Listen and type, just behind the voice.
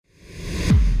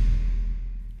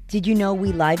Did you know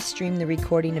we live stream the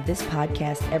recording of this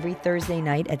podcast every Thursday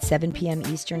night at 7 p.m.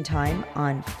 Eastern Time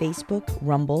on Facebook,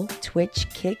 Rumble, Twitch,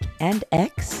 Kick, and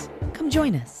X? Come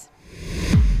join us.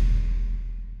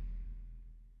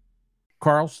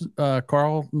 Carlson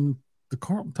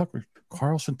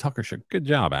Tucker show. Good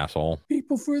job, asshole.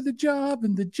 People for the job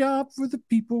and the job for the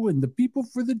people and the people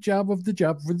for the job of the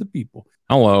job for the people.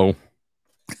 Hello.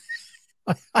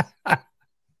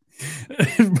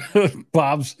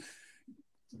 Bob's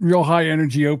real high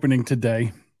energy opening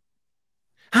today.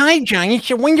 Hi, John. It's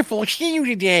so wonderful to see you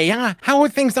today. How are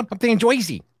things up there in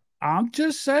Jersey? I'm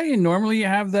just saying, normally you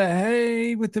have the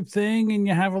hey with the thing and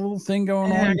you have a little thing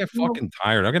going on. I get fucking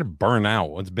tired. I got to burn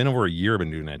out. It's been over a year I've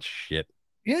been doing that shit.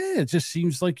 Yeah, it just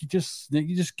seems like you just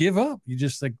give up. You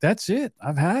just like, that's it.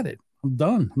 I've had it. I'm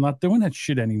done. I'm not doing that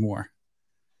shit anymore.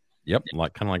 Yep,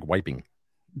 kind of like wiping.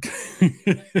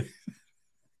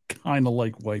 Kind of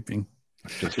like wiping.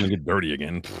 Just gonna get dirty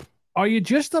again. Are you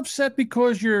just upset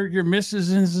because your missus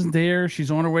isn't there?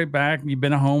 She's on her way back, and you've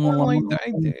been at home alone.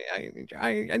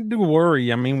 I do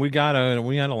worry. I mean, we got a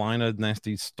line of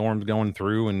nasty storms going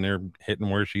through, and they're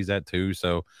hitting where she's at too.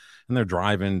 So, and they're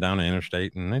driving down the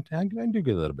interstate, and I do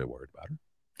get a little bit worried about her.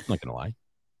 I'm not gonna lie.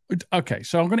 Okay,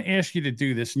 so I'm going to ask you to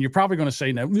do this, and you're probably going to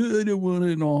say no, I don't want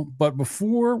it and all. But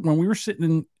before, when we were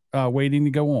sitting waiting to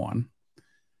go on,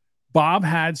 Bob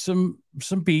had some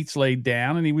beats laid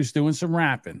down, and he was doing some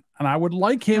rapping. And I would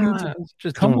like him to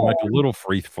just come on, like a little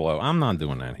free flow. I'm not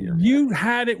doing that here. You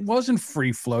had it wasn't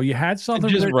free flow. You had something.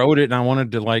 I just wrote it, and I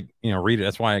wanted to read it.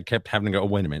 That's why I kept having to go. Oh,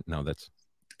 wait a minute, no,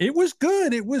 it was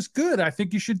good. It was good. I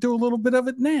think you should do a little bit of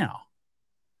it now.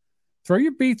 Throw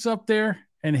your beats up there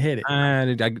and hit it.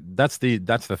 That's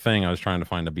the thing. I was trying to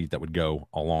find a beat that would go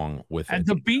along with it. And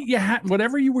the beat you had,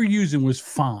 whatever you were using, was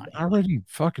fine. I already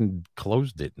fucking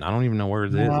closed it, and I don't even know where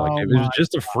it is. Like, it was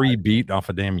just a free beat off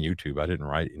of damn YouTube. I didn't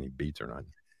write any beats or nothing.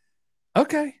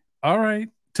 Okay, all right.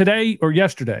 Today or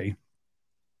yesterday,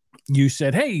 you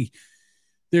said, "Hey,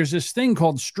 there's this thing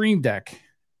called Stream Deck,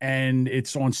 and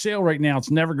it's on sale right now.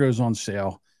 It never goes on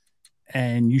sale,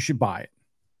 and you should buy it."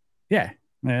 Yeah,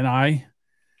 and I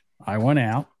went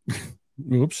out.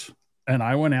 Oops. And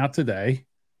I went out today.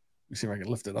 Let me see if I can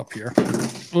lift it up here.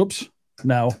 Oops.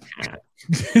 No.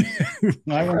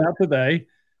 I went out today.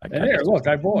 And there, look,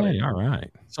 I bought it. All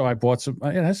right. So I bought some.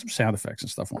 It has some sound effects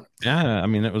and stuff on it. Yeah. I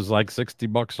mean, it was like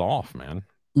 $60 off, man.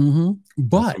 Mm-hmm.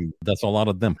 But that's a lot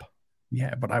of dimp.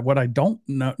 Yeah. But what I don't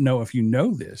know if you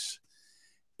know this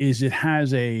is it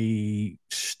has a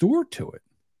store to it.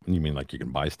 You mean like you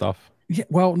can buy stuff? Yeah,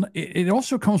 well, it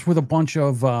also comes with a bunch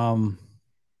of how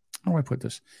do I put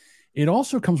this? It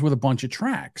also comes with a bunch of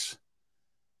tracks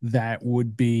that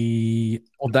would be.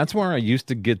 Well, that's where I used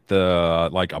to get the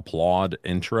applaud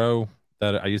intro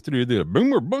that I used to do the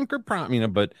Boomer Bunker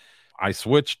Prime, but I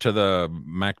switched to the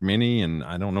Mac Mini and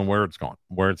I don't know where it's gone,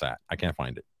 where it's at. I can't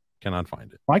find it. Cannot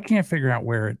find it. I can't figure out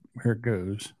where it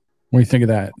goes. What do you think of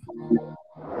that?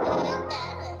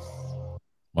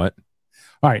 What?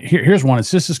 All right, here's one.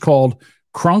 This is called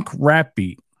Crunk Rap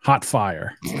Beat Hot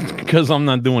Fire. Because I'm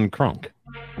not doing crunk.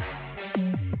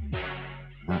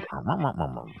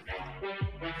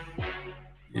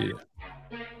 Yeah.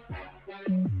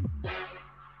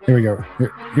 Here we go.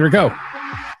 Here we go.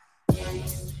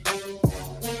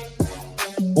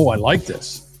 Oh, I like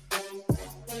this.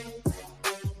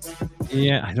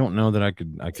 Yeah, I don't know that I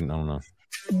can. I don't know.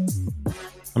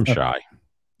 I'm shy.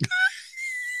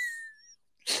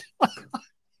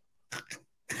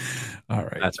 All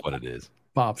right. That's what it is.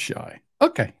 Bob shy.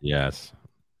 Okay. Yes.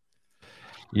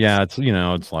 Yeah,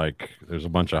 it's like there's a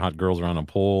bunch of hot girls around a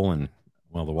pool and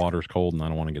the water's cold and I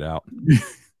don't want to get out.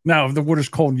 Now, if the water's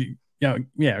cold,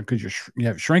 because you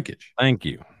have shrinkage. Thank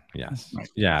you. Yes. Right.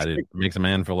 Yeah, it makes a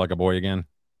man feel like a boy again.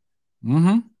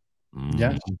 Mm-hmm.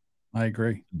 Yes, I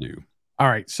agree. Do. All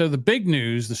right. So the big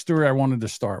news, the story I wanted to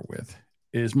start with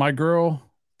is my girl,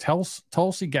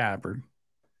 Tulsi Gabbard.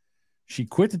 She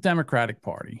quit the Democratic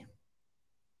Party.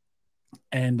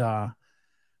 And, I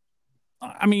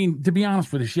mean, to be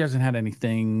honest with you, she hasn't had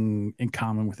anything in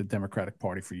common with the Democratic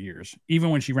Party for years.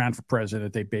 Even when she ran for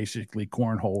president, they basically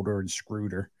cornholed her and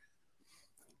screwed her.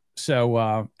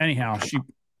 So, anyhow,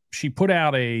 she put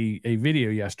out a video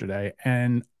yesterday,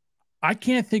 and I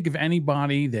can't think of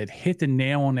anybody that hit the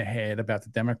nail on the head about the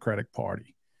Democratic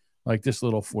Party like this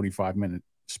little 45-minute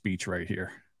speech right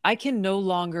here. I can no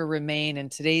longer remain in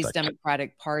today's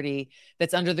Democratic Party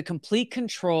that's under the complete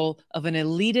control of an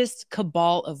elitist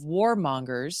cabal of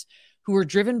warmongers who are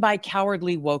driven by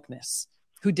cowardly wokeness,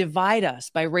 who divide us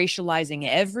by racializing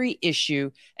every issue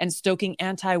and stoking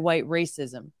anti-white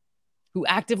racism. who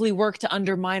actively work to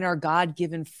undermine our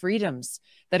God-given freedoms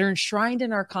that are enshrined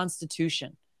in our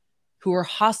Constitution, who are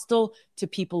hostile to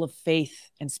people of faith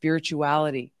and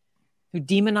spirituality, who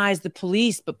demonize the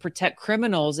police but protect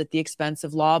criminals at the expense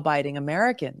of law-abiding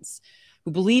Americans,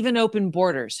 who believe in open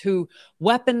borders, who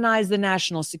weaponize the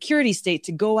national security state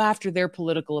to go after their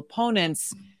political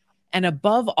opponents, and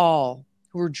above all,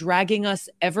 who are dragging us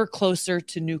ever closer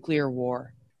to nuclear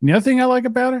war. And the other thing I like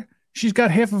about her, she's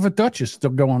got half of a duchess still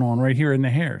going on right here in the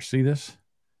hair. See this?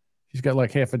 She's got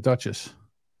like half a duchess.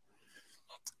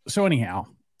 So anyhow,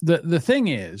 the thing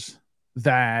is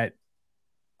that,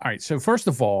 all right, so first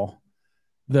of all,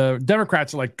 the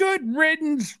Democrats are like, good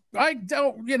riddance. I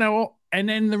don't, and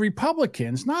then the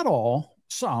Republicans, not all,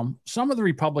 some of the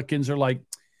Republicans are like,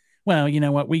 well, you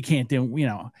know what? We can't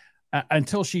do,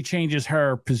 until she changes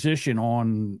her position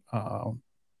on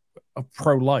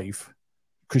pro-life,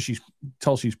 because she's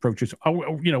pro-choice. I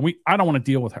don't want to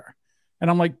deal with her. And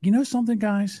I'm like, something,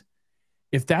 guys,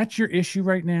 if that's your issue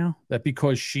right now, that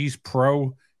because she's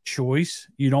pro-choice,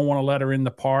 you don't want to let her in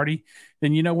the party,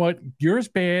 then you know what? You're as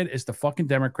bad as the fucking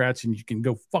Democrats, and you can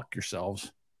go fuck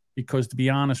yourselves. Because to be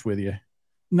honest with you,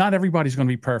 not everybody's going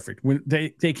to be perfect.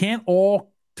 They can't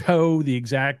all toe the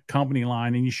exact company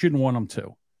line, and you shouldn't want them to.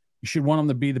 You should want them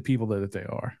to be the people that they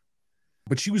are.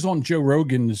 But she was on Joe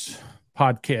Rogan's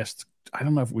podcast. I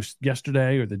don't know if it was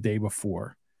yesterday or the day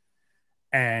before.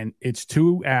 And it's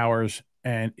 2 hours,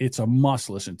 and it's a must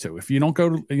listen to. If you don't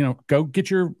go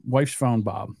get your wife's phone,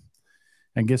 Bob,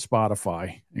 and get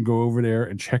Spotify and go over there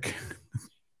and check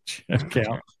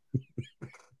out.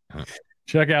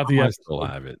 Check out the I still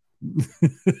have it.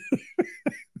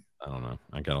 I don't know.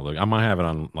 I gotta look. I might have it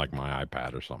on like my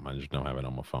iPad or something. I just don't have it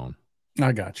on my phone.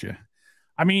 I got you.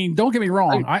 I mean, don't get me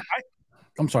wrong.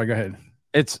 I'm sorry. Go ahead.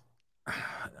 It's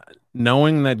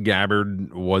knowing that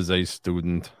Gabbard was a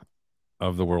student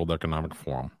of the World Economic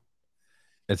Forum.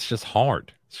 It's just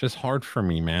hard. It's just hard for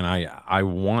me, man. I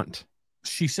want.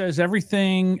 She says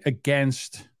everything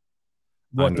against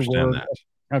what the world. That.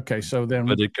 Okay, so then,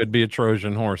 but it could be a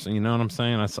Trojan horse, and you know what I'm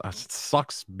saying. It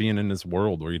sucks being in this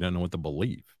world where you don't know what to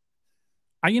believe.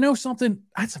 Something.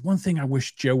 That's one thing I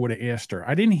wish Joe would have asked her.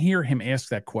 I didn't hear him ask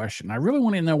that question. I really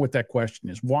want to know what that question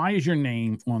is. Why is your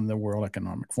name on the World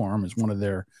Economic Forum as one of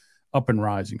their up and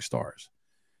rising stars?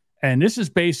 And this is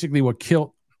basically what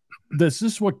killed. This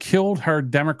is what killed her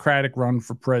Democratic run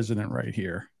for president right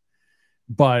here.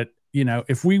 But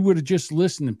if we would have just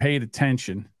listened and paid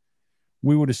attention,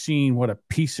 we would have seen what a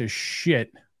piece of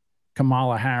shit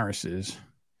Kamala Harris is.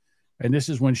 And this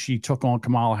is when she took on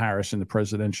Kamala Harris in the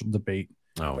presidential debate.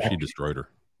 Oh, she destroyed her.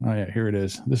 Oh, yeah, here it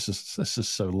is. This is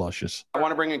so luscious. I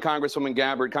want to bring in Congresswoman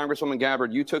Gabbard. Congresswoman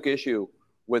Gabbard, you took issue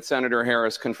with Senator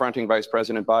Harris confronting Vice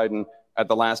President Biden at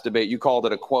the last debate. You called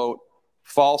it a, quote,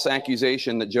 false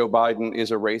accusation that Joe Biden is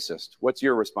a racist. What's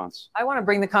your response? I want to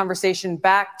bring the conversation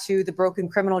back to the broken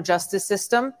criminal justice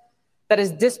system that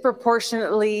is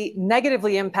disproportionately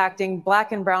negatively impacting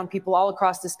Black and brown people all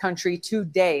across this country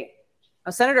today.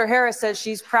 Now, Senator Harris says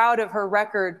she's proud of her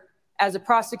record as a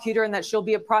prosecutor and that she'll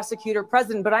be a prosecutor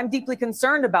president, but I'm deeply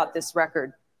concerned about this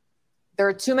record. There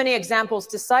are too many examples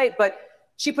to cite, but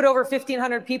she put over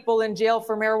 1,500 people in jail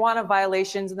for marijuana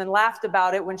violations and then laughed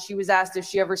about it when she was asked if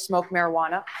she ever smoked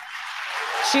marijuana.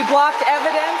 She blocked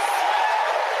evidence.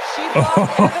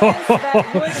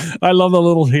 That would... I love the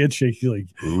little handshake. She's like,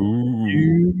 ooh,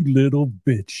 you little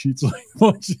bitch. It's like,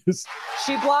 what's this?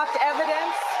 She blocked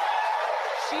evidence.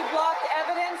 She blocked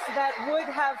evidence that would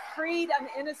have freed an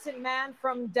innocent man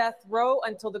from death row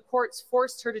until the courts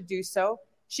forced her to do so.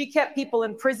 She kept people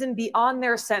in prison beyond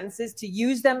their sentences to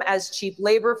use them as cheap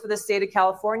labor for the state of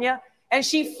California. And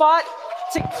she fought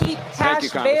to keep cash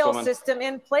bail system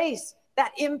in place.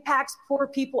 That impacts poor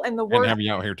people and the worst. And have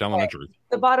you out here telling the truth.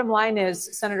 The bottom line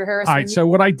is, Senator Harris. All right. So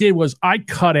what I did was I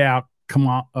cut out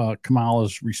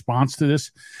Kamala's response to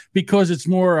this because it's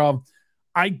more of,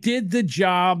 I did the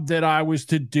job that I was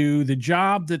to do, the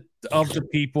job of the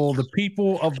people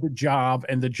of the job,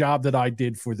 and the job that I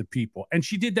did for the people. And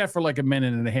she did that for like a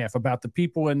minute and a half about the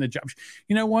people and the job.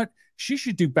 You know what? She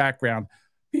should do background.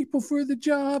 People for the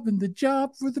job and the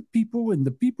job for the people and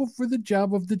the people for the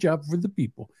job of the job for the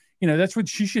people. That's what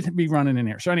she should be running in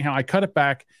here. So anyhow, I cut it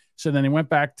back. So then it went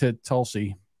back to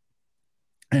Tulsi.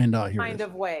 And here kind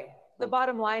of way. The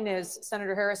bottom line is,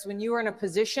 Senator Harris, when you are in a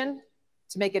position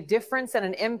to make a difference and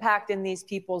an impact in these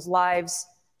people's lives,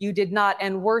 you did not.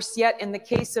 And worse yet, in the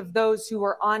case of those who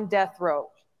were on death row,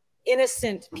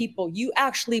 innocent people, you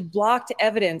actually blocked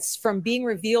evidence from being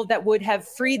revealed that would have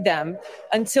freed them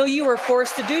until you were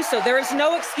forced to do so. There is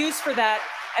no excuse for that.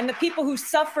 And the people who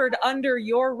suffered under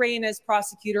your reign as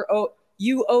prosecutor,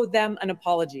 you owe them an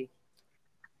apology.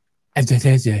 I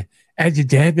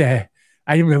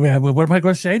what am I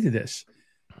going to say to this?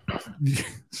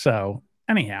 So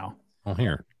anyhow, Well,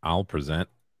 here I'll present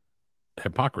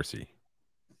hypocrisy.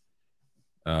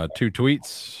 2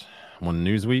 tweets, one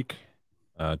Newsweek,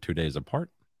 2 days apart.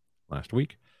 Last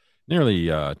week, nearly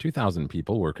 2,000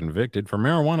 people were convicted for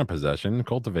marijuana possession,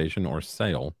 cultivation, or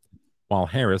sale, while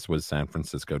Harris was San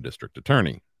Francisco district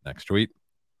attorney. Next tweet.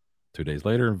 2 days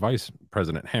later, Vice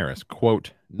President Harris,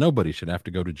 quote, "Nobody should have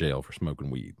to go to jail for smoking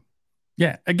weed."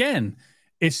 Yeah, again,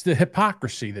 it's the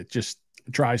hypocrisy that just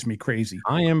drives me crazy.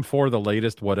 I am for the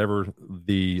latest, whatever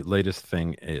the latest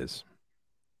thing is.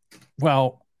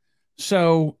 Well,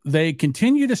 so they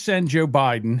continue to send Joe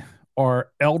Biden,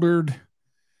 our eldered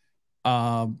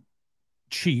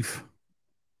chief,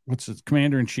 what's it,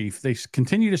 commander-in-chief, they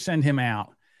continue to send him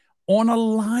out on a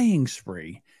lying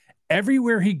spree.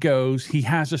 Everywhere he goes, he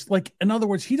has this, like, in other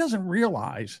words, he doesn't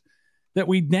realize that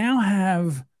we now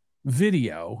have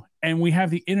video and we have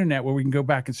the internet where we can go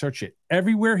back and search it.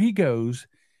 Everywhere he goes,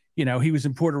 you know, he was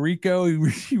in Puerto Rico.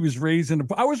 He was raised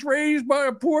I was raised by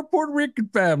a poor Puerto Rican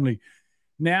family.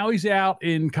 Now he's out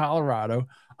in Colorado.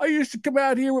 I used to come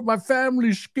out here with my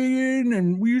family skiing,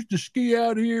 and we used to ski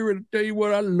out here. And I tell you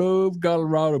what, I love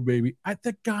Colorado, baby.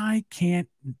 The guy can't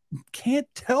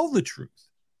tell the truth.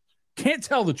 Can't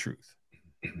tell the truth.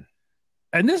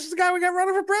 And this is the guy we got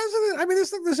running for president. I mean,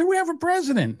 this is who we have for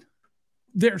president.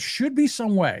 There should be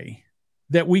some way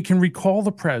that we can recall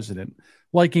the president,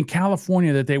 like in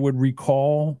California, that they would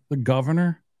recall the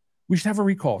governor. We should have a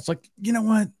recall. It's like, you know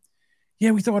what?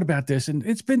 Yeah, we thought about this, and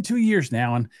it's been 2 years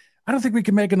now, and I don't think we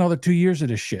can make another 2 years of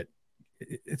this shit.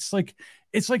 It's like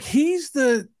he's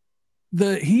the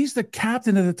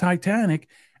captain of the Titanic,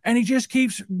 and he just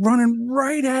keeps running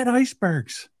right at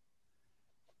icebergs.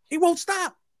 He won't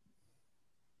stop.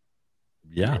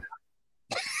 Yeah.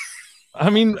 I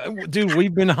mean, dude,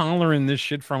 we've been hollering this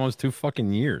shit for almost 2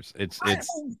 fucking years. I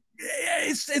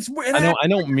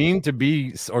don't mean to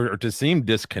be or to seem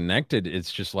disconnected.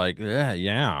 It's just like,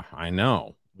 yeah, I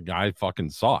know the guy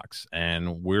fucking sucks,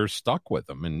 and we're stuck with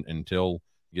him until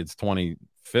he gets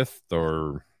 25th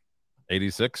or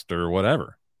 86th or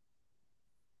whatever.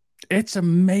 It's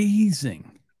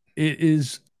amazing. It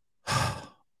is.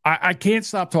 I can't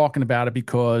stop talking about it,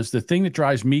 because the thing that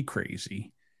drives me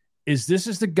crazy is this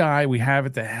is the guy we have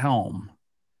at the helm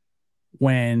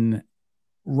when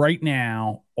right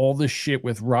now all this shit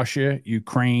with Russia,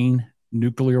 Ukraine,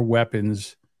 nuclear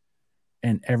weapons,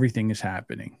 and everything is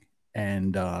happening.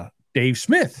 And Dave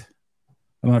Smith,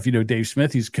 I don't know if you know Dave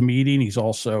Smith. He's a comedian. He's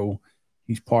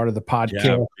part of the podcast.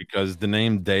 Yeah, because the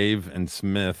name Dave and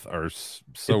Smith are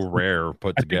so rare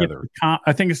put together.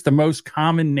 I think it's the most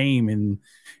common name in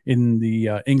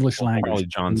the English language. Probably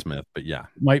John Smith, but yeah.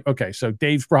 Okay, so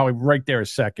Dave's probably right there a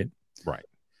second. Right.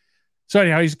 So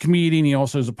anyhow, he's a comedian. He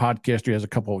also is a podcaster. He has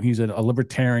he's a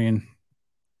libertarian.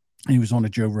 He was on a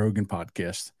Joe Rogan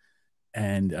podcast.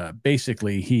 And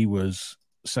basically he was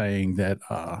saying that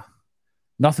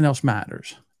nothing else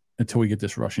matters until we get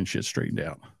this Russian shit straightened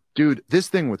out. Dude, this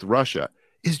thing with Russia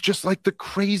is just like the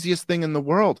craziest thing in the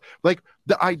world. Like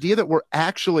the idea that we're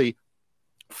actually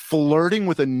flirting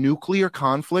with a nuclear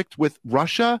conflict with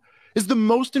Russia is the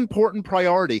most important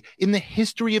priority in the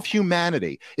history of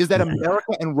humanity, is that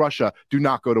America and Russia do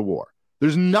not go to war.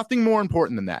 There's nothing more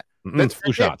important than that. That's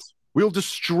flu shots. We'll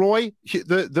destroy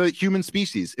the human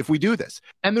species if we do this.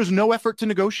 And there's no effort to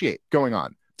negotiate going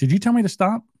on. Did you tell me to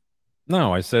stop?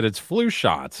 No, I said it's flu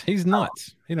shots. He's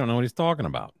nuts. He don't know what he's talking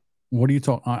about. What are you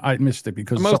talking? I missed it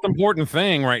because the most important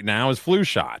thing right now is flu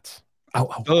shots.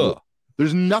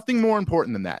 There's nothing more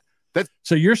important than that.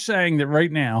 So you're saying that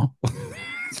right now,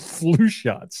 flu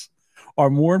shots are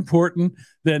more important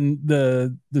than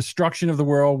the destruction of the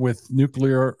world with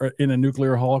nuclear in a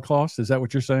nuclear holocaust? Is that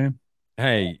what you're saying?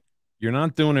 Hey, you're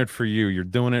not doing it for you. You're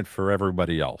doing it for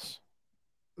everybody else.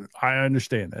 I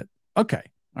understand that. Okay.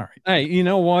 All right. Hey, you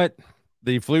know what?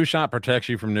 The flu shot protects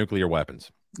you from nuclear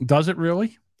weapons. Does it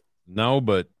really? No,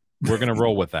 but we're going to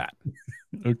roll with that.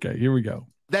 Okay, here we go.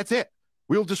 That's it.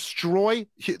 We'll destroy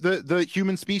the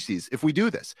human species if we do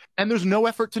this. And there's no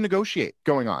effort to negotiate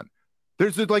going on.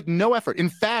 There's like no effort. In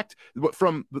fact,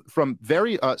 from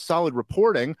very solid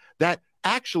reporting that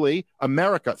actually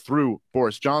America, through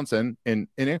Boris Johnson,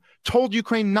 told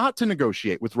Ukraine not to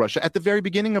negotiate with Russia at the very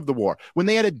beginning of the war when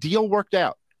they had a deal worked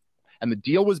out. And the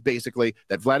deal was basically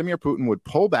that Vladimir Putin would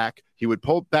pull back. He would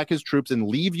pull back his troops and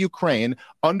leave Ukraine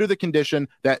under the condition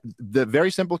that the very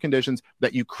simple conditions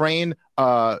that Ukraine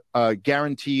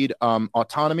guaranteed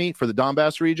autonomy for the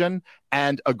Donbass region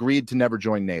and agreed to never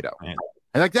join NATO. Man.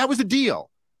 And like that was a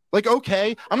deal. Like,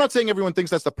 okay, I'm not saying everyone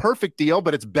thinks that's the perfect deal,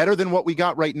 but it's better than what we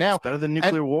got right now. It's better than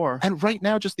nuclear war. And right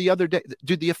now, just the other day,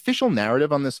 dude, the official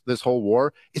narrative on this whole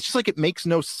war, it's just like it makes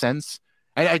no sense.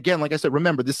 And again, like I said,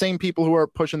 remember, the same people who are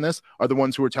pushing this are the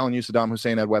ones who are telling you Saddam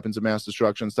Hussein had weapons of mass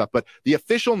destruction and stuff. But the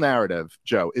official narrative,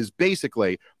 Joe, is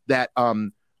basically that,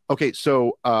 Vladimir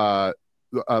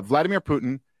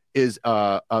Putin is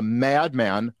a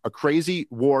madman, a crazy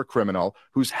war criminal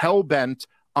who's hell-bent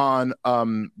on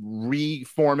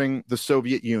reforming the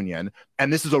Soviet Union,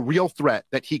 and this is a real threat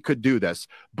that he could do this,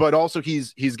 but also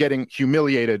he's getting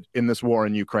humiliated in this war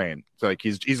in Ukraine. So like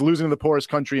he's losing to the poorest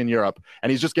country in Europe,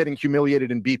 and he's just getting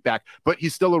humiliated and beat back, but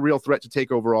he's still a real threat to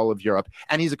take over all of Europe.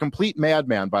 And he's a complete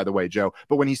madman, by the way, Joe.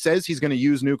 But when he says he's going to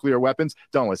use nuclear weapons,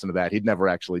 don't listen to that. He'd never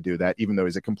actually do that, even though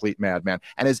he's a complete madman.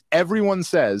 And as everyone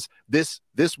says, this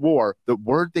war, the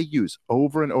word they use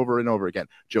over and over and over again,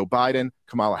 Joe Biden,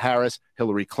 Kamala Harris,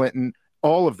 Hillary Clinton,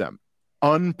 all of them,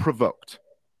 unprovoked.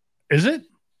 Is it?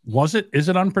 Was it? Is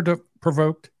it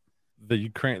unprovoked? The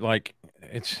Ukraine, like,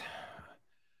 it's,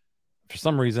 for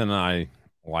some reason I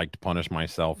like to punish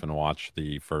myself and watch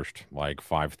the first like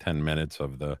 5-10 minutes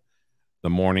of the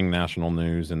morning national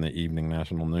news and the evening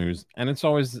national news, and it's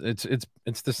always it's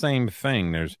the same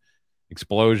thing. There's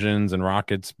explosions and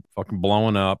rockets fucking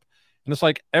blowing up, and it's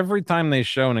like every time they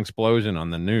show an explosion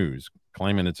on the news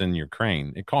claiming it's in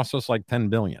Ukraine, it costs us like 10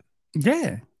 billion.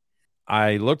 Yeah.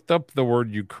 I looked up the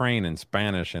word Ukraine in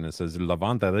Spanish, and it says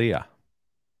lavanderia.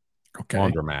 Okay.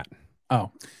 Laundromat.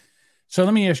 Oh, so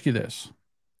let me ask you this.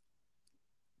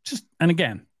 And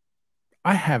again,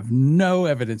 I have no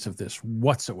evidence of this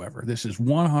whatsoever. This is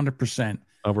 100%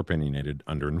 Over-opinionated,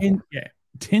 underinformed.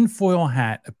 Tinfoil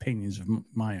hat opinions of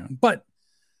my own. But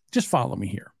just follow me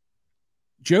here.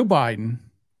 Joe Biden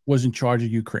was in charge of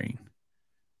Ukraine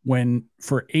when,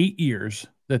 for 8 years,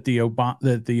 that the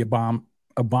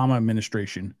Obama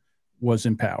administration was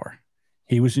in power.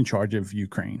 He was in charge of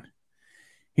Ukraine.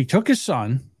 He took his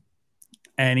son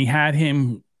and he had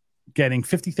him getting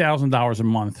 $50,000 a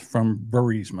month from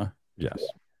Burisma. Yes.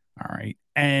 All right.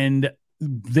 And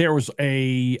there was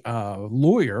a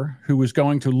lawyer who was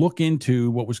going to look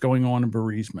into what was going on in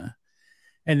Burisma.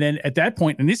 And then at that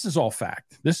point, and this is all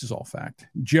fact,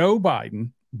 Joe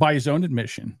Biden, by his own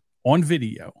admission on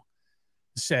video,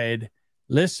 said,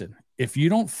 listen, if you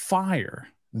don't fire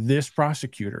this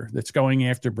prosecutor that's going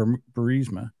after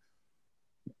Burisma,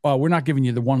 we're not giving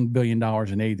you the $1 billion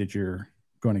in aid that you're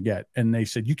going to get. And they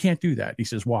said, you can't do that. He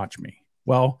says, watch me.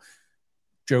 Well,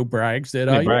 Joe brags that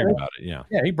he bragged about it. Yeah.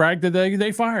 Yeah. He bragged that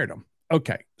they fired him.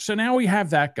 Okay. So now we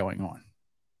have that going on.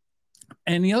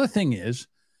 And the other thing is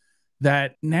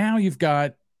that now you've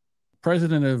got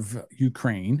president of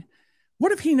Ukraine.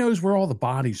 What if he knows where all the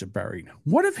bodies are buried?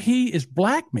 What if he is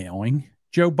blackmailing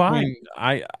Joe Biden?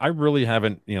 I really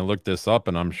haven't, looked this up,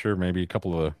 and I'm sure maybe a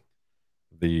couple of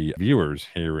the viewers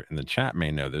here in the chat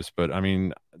may know this, but I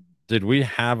mean, did we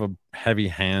have a heavy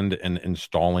hand in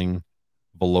installing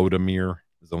Volodymyr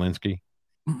Zelensky?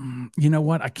 You know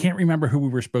what? I can't remember who we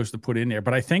were supposed to put in there,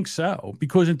 but I think so,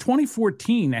 because in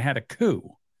 2014 they had a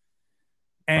coup,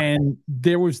 and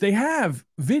they have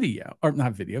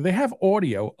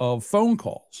audio of phone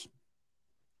calls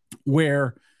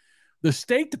where the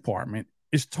State Department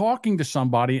is talking to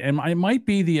somebody, and it might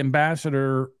be the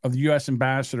ambassador of the U.S.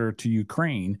 ambassador to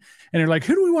Ukraine. And they're like,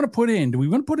 who do we want to put in? Do we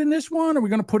want to put in this one? Or are we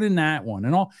going to put in that one?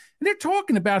 And all. And they're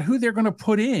talking about who they're going to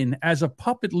put in as a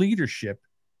puppet leadership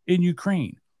in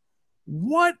Ukraine.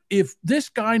 What if this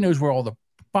guy knows where all the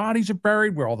bodies are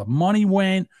buried, where all the money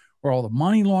went, where all the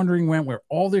money laundering went, where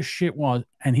all this shit was?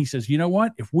 And he says, you know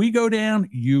what? If we go down,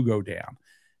 you go down.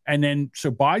 And then,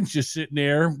 so Biden's just sitting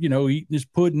there, eating his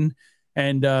pudding,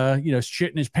 and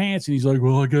shitting his pants, and he's like,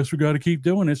 well, I guess we got to keep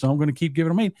doing this, so I'm going to keep giving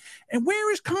them aid. And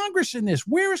where is Congress in this?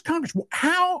 Where is Congress?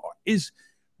 How is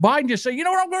Biden just say, you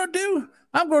know what I'm going to do?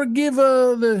 I'm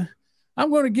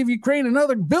going to give Ukraine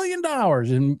another $1 billion,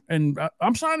 and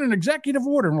I'm signing an executive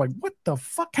order. I'm like, what the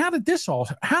fuck? How did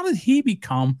he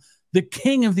become the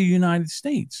king of the United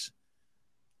States?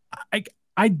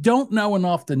 I don't know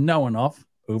enough to know enough,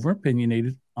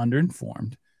 over-opinionated,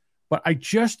 underinformed. But I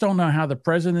just don't know how the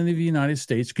president of the United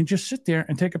States can just sit there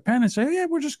and take a pen and say, yeah,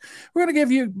 we're going to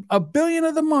give you $1 billion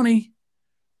of the money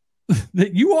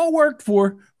that you all worked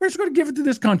for. We're just going to give it to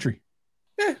this country.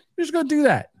 Yeah, we're just going to do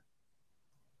that.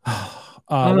 I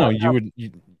don't know.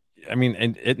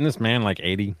 And isn't this man like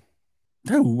 80?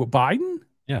 Who, Biden?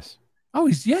 Yes.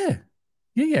 Oh, yeah.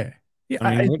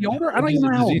 I don't even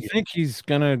know. Does he think he's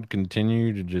going to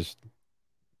continue to just,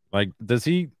 does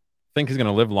he think he's going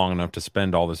to live long enough to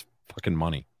spend all this fucking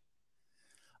money?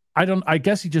 I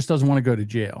guess he just doesn't want to go to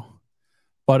jail.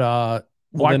 But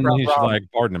Well, then he should like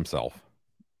pardon himself.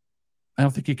 I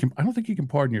don't think you can. I don't think you can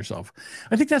pardon yourself.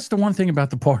 I think that's the one thing about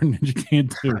the pardon that you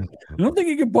can't do. I don't think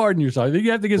you can pardon yourself. I think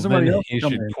you have to get somebody else. He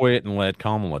should quit and let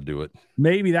Kamala do it.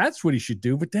 Maybe that's what he should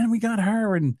do. But then we got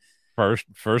her and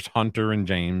first Hunter and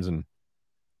James and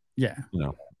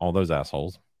all those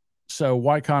assholes. So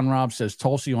Wycon Rob says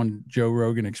Tulsi on Joe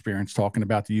Rogan Experience talking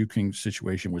about the Ukraine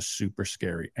situation was super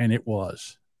scary, and it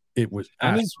was. It was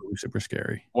absolutely super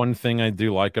scary. One thing I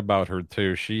do like about her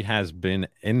too, she has been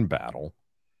in battle.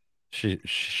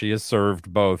 She has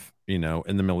served both, in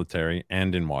the military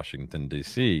and in Washington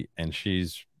D.C. and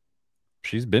she's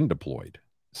been deployed,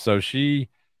 so she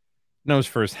knows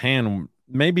firsthand.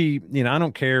 Maybe I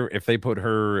don't care if they put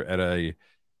her at at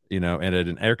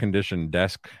an air conditioned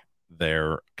desk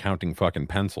there counting fucking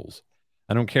pencils.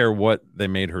 I don't care what they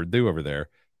made her do over there,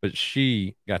 but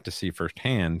she got to see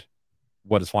firsthand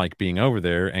what it's like being over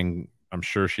there, and I'm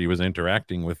sure she was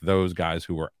interacting with those guys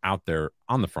who were out there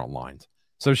on the front lines.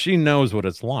 So she knows what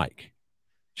it's like.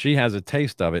 She has a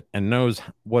taste of it and knows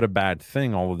what a bad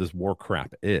thing all of this war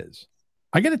crap is.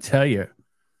 I got to tell you,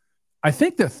 I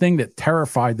think the thing that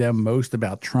terrified them most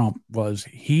about Trump was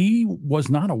he was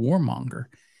not a warmonger.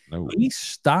 No. He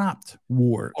stopped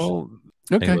wars. Well,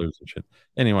 okay. And shit.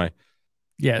 Anyway.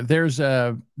 Yeah, there's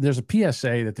a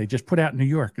PSA that they just put out in New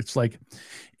York. It's like,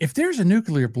 if there's a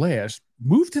nuclear blast,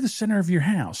 move to the center of your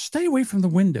house. Stay away from the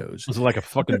windows. Was it like a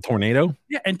fucking tornado?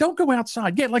 Yeah, and don't go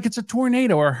outside. Yeah, like it's a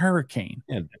tornado or a hurricane.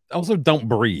 Yeah. Also, don't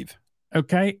breathe.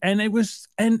 Okay, and it was,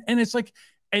 and it's like,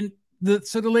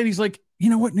 so the lady's like, you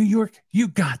know what, New York, you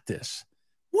got this.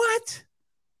 What?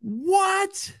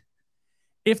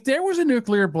 If there was a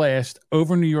nuclear blast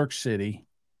over New York City,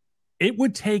 it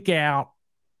would take out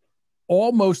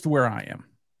almost where I am.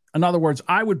 In other words,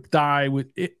 I would die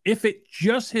if it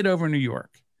just hit over New York,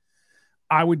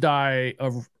 I would die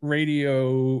of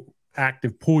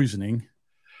radioactive poisoning.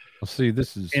 Well, see,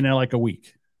 this is in like a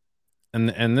week.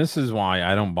 And this is why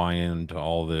I don't buy into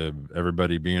all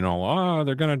everybody being all,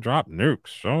 they're going to drop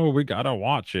nukes. Oh, we got to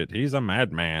watch it. He's a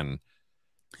madman.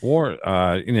 War,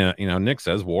 Nick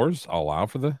says wars allow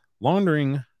for the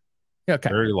laundering.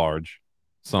 Very large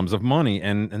sums of money,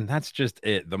 and that's just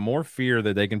it. The more fear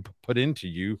that they can put into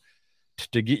you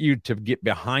to get you to get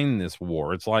behind this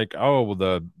war, it's like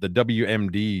the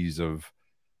WMDs of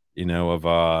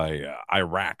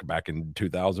Iraq back in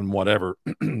 2000 whatever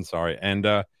sorry,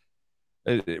 and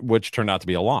which turned out to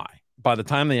be a lie. By the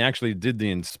time they actually did the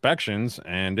inspections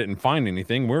and didn't find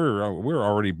anything, we're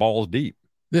already balls deep.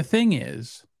 The thing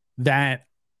is that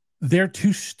they're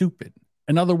too stupid.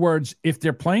 In other words, if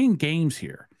they're playing games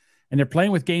here, and they're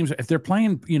playing with games, if they're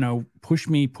playing, push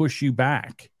me, push you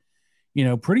back,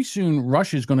 pretty soon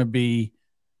Russia's going to be,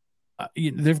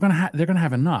 they're going to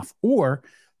have enough. Or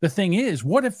the thing is,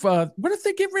 what if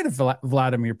they get rid of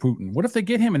Vladimir Putin? What if they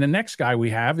get him, and the next guy we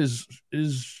have is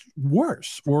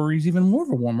worse, or he's even more of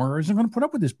a warmer, or isn't going to put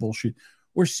up with this bullshit,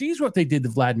 or sees what they did to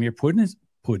Vladimir Putin,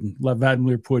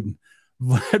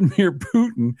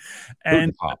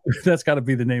 and that's got to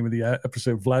be the name of the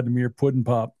episode, Vladimir Puddin'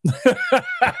 Pop.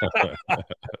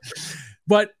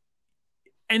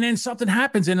 And then something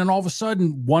happens, and then all of a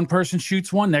sudden one person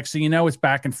shoots one, next thing you know it's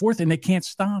back and forth, and they can't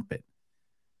stop it.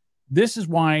 This is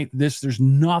why there's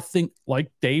nothing,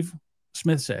 like Dave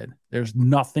Smith said, there's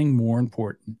nothing more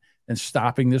important than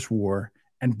stopping this war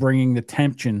and bringing the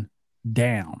tension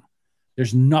down.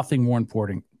 There's nothing more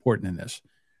important than this.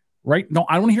 Right? No,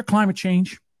 I don't want to hear climate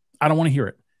change. I don't want to hear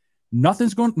it.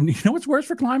 Nothing's going. You know what's worse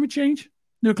for climate change?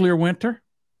 Nuclear winter.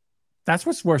 That's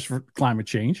what's worse for climate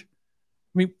change.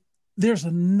 I mean, there's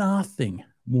nothing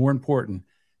more important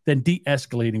than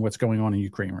de-escalating what's going on in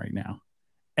Ukraine right now.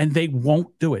 And they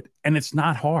won't do it. And it's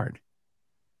not hard.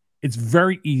 It's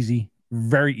very easy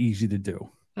to do.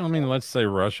 I mean, let's say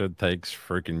Russia takes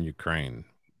freaking Ukraine.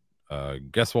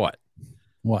 Guess what?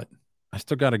 What? I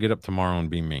still got to get up tomorrow and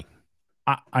be me.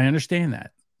 I understand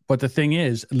that. But the thing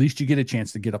is, at least you get a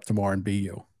chance to get up tomorrow and be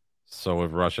you. So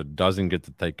if Russia doesn't get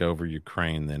to take over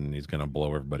Ukraine, then he's going to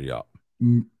blow everybody up.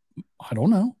 I don't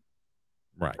know.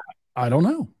 Right. I don't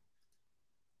know.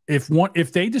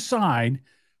 If they decide,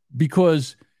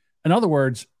 because in other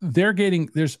words,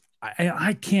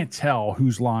 I can't tell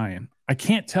who's lying. I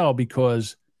can't tell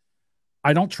because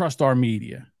I don't trust our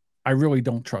media. I really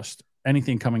don't trust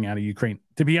anything coming out of Ukraine.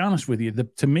 To be honest with you,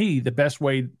 to me, the best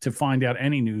way to find out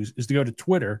any news is to go to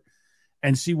Twitter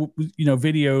and see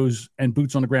videos and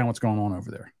boots on the ground, what's going on over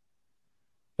there.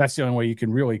 That's the only way you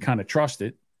can really kind of trust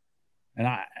it. And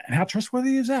how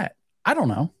trustworthy is that? I don't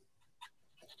know.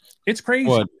 It's crazy.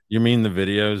 What, you mean the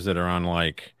videos that are on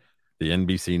the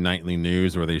NBC nightly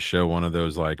news where they show one of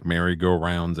those like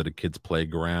merry-go-rounds at a kid's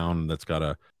playground that's got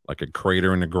a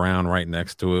crater in the ground right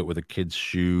next to it with a kid's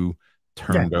shoe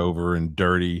turned over and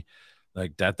dirty.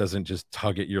 Like that doesn't just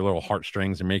tug at your little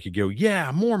heartstrings and make you go,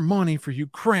 yeah, more money for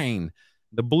Ukraine.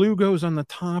 The blue goes on the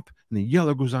top and the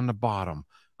yellow goes on the bottom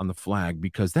on the flag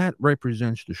because that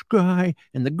represents the sky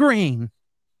and the green.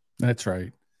 That's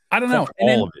right. I don't know. Fuck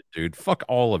all of it, dude. Fuck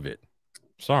all of it.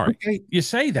 Sorry. Okay, you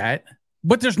say that,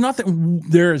 but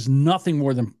there is nothing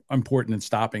more than important than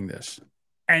stopping this.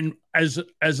 And as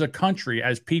a country,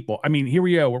 as people, I mean, here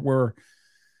we go. We're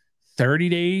 30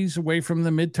 days away from the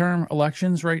midterm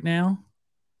elections right now.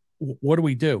 What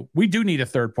do? We do need a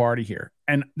third party here.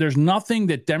 And there's nothing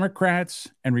that Democrats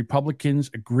and Republicans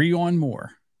agree on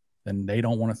more than they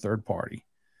don't want a third party.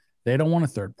 They don't want a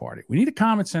third party. We need a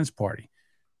common sense party.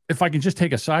 If I can just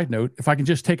take a side note, if I can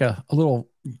just take a little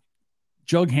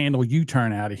jug handle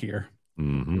U-turn out of here,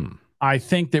 I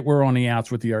think that we're on the outs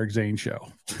with the Eric Zane show.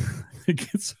 I think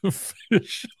it's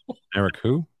official. Eric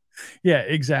who? Yeah,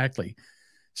 exactly.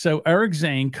 So Eric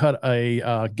Zane cut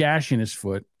a gash in his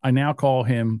foot. I now call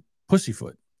him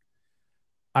Pussyfoot.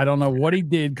 I don't know what he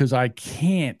did because I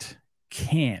can't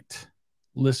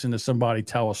listen to somebody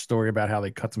tell a story about how they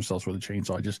cut themselves with a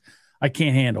chainsaw. I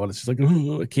can't handle it. It's just like,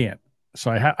 I can't. So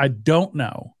I don't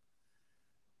know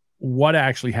what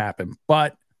actually happened,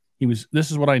 but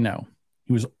this is what I know.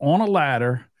 He was on a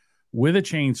ladder with a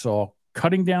chainsaw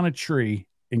cutting down a tree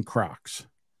in Crocs.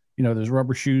 You know, those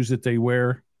rubber shoes that they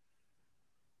wear.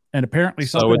 And apparently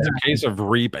so it's a case of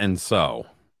reap and sow.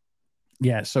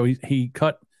 Yeah. So he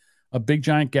cut a big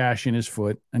giant gash in his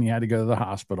foot and he had to go to the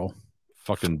hospital.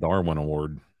 Fucking Darwin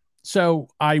Award. So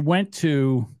I went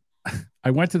to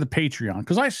the Patreon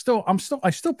because I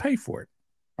still pay for it.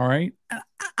 All right. And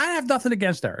I have nothing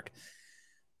against Eric.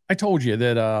 I told you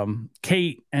that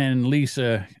Kate and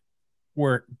Lisa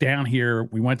were down here.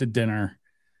 We went to dinner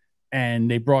and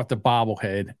they brought the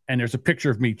bobblehead and there's a picture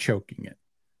of me choking it.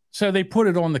 So they put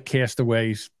it on the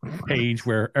Castaways page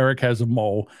where Eric has a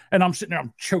mole and I'm sitting there,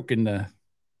 I'm choking the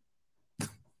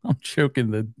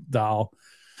doll.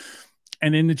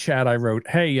 And in the chat, I wrote,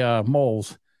 hey,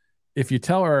 moles, if you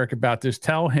tell Eric about this,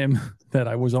 tell him that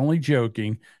I was only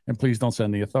joking and please don't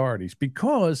send the authorities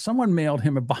because someone mailed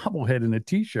him a bobblehead and a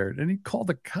t-shirt and he called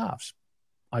the cops.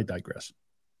 I digress.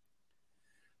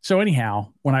 So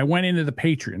anyhow, when I went into the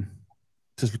Patreon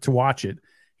to watch it,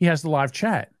 he has the live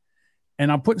chat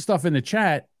and I'm putting stuff in the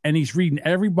chat and he's reading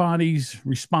everybody's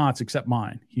response except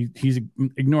mine. He's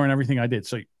ignoring everything I did.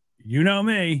 So you know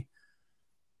me.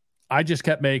 I just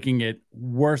kept making it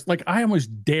worse. Like I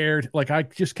almost dared, like I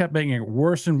just kept making it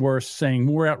worse and worse, saying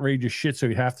more outrageous shit. So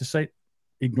you have to say,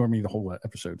 ignore me the whole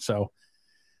episode. So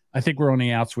I think we're on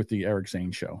the outs with the Eric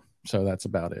Zane show. So that's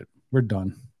about it. We're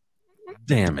done.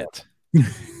 Damn it.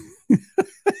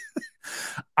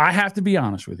 I have to be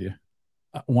honest with you.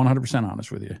 100%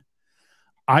 honest with you.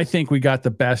 I think we got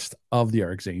the best of the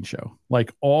Eric Zane show.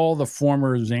 Like all the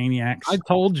former Zaniacs. I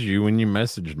told you when you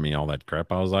messaged me all that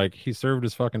crap. I was like, he served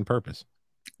his fucking purpose.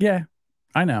 Yeah,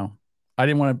 I know. I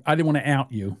didn't want to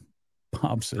out you.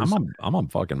 Bob says I'm a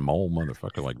fucking mole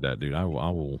motherfucker like that, dude. I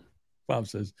will. Bob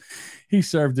says he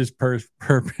served his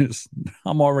purpose.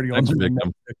 I'm already on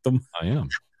the victim. I am.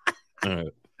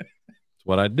 It's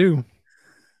what I do.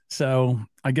 So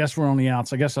I guess we're on the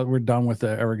outs. I guess we're done with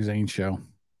the Eric Zane show.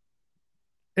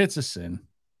 It's a sin.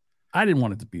 I didn't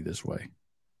want it to be this way,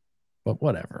 but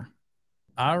whatever.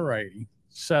 All righty.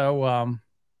 So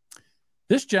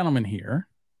this gentleman here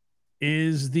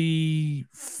is the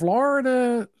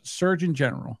Florida Surgeon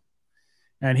General,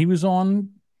 and he was on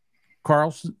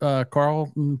Carlson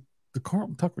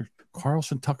Tucker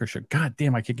show. God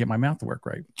damn, I can't get my mouth to work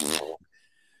right.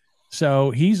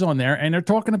 So he's on there, and they're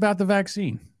talking about the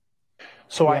vaccine.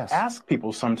 So yes. I ask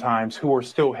people sometimes who are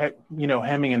still,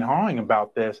 hemming and hawing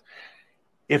about this,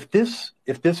 if this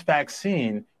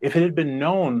vaccine, if it had been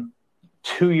known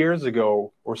 2 years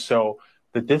ago or so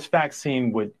that this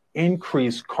vaccine would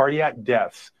increase cardiac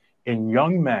deaths in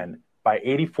young men by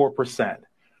 84%,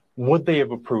 would they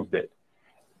have approved it?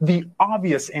 The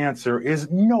obvious answer is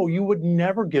no, you would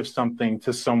never give something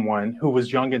to someone who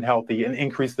was young and healthy and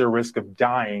increase their risk of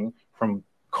dying from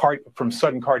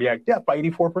sudden cardiac death by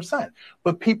 84%.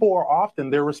 But people are often,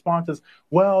 their response is,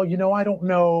 well, I don't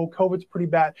know, COVID's pretty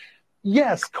bad.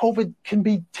 Yes, COVID can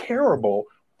be terrible,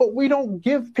 but we don't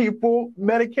give people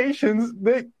medications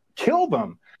that kill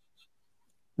them.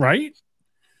 Right?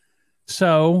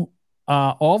 So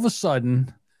all of a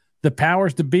sudden, the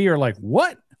powers to be are like,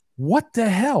 what? What the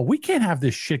hell? We can't have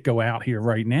this shit go out here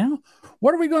right now.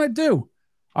 What are we going to do?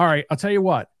 All right, I'll tell you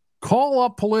what. Call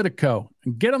up Politico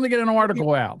and get them to get an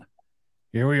article out.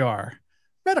 Here we are.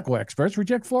 Medical experts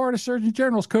reject Florida Surgeon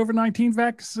General's COVID-19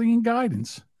 vaccine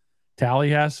guidance.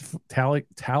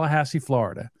 Tallahassee,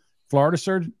 Florida.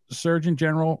 Florida Surgeon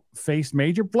General faced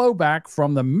major blowback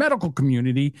from the medical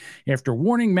community after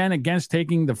warning men against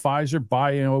taking the Pfizer,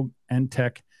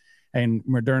 BioNTech, and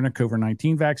Moderna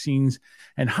COVID-19 vaccines,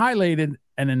 and highlighted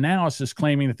an analysis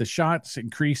claiming that the shots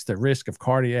increased the risk of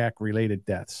cardiac-related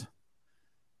deaths.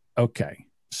 Okay,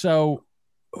 so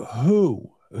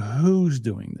who's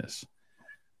doing this?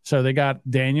 So they got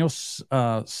Daniel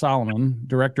Solomon,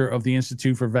 director of the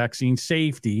Institute for Vaccine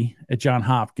Safety at Johns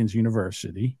Hopkins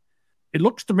University. It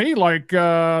looks to me like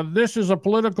this is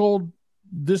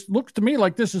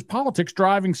politics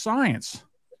driving science.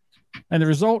 And the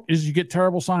result is you get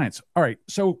terrible science. All right.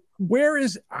 So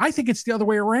I think it's the other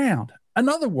way around. In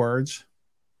other words,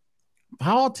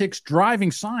 politics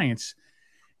driving science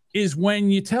is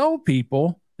when you tell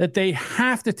people that they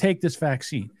have to take this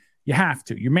vaccine. You have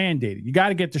to. You're mandated. You got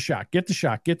to get the shot, get the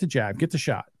jab, get the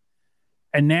shot.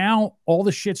 And now all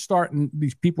the shit's starting.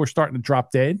 These people are starting to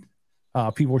drop dead.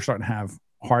 People are starting to have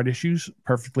heart issues,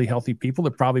 perfectly healthy people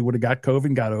that probably would have got COVID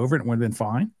and got over it and would have been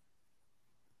fine.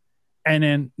 And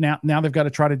then now they've got to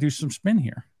try to do some spin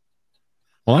here.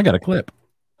 Well, I got a clip.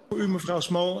 Voor u, mevrouw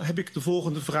Small, heb ik de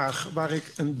volgende vraag waar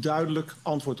ik een duidelijk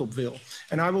antwoord op wil.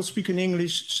 And I will speak in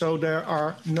English so there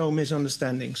are no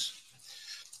misunderstandings.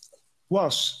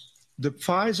 Was the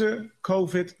Pfizer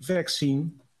COVID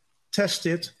vaccine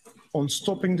tested on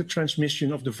stopping the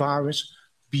transmission of the virus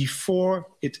before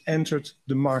it entered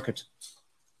the market?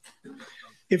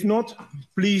 If not,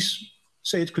 please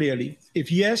say it clearly.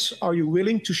 If yes, are you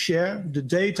willing to share the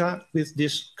data with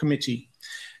this committee?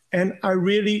 And I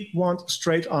really want a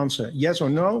straight answer, yes or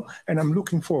no, and I'm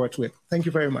looking forward to it. Thank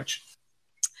you very much.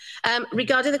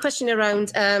 Regarding the question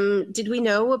around, did we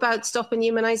know about stopping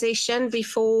immunization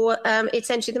before it's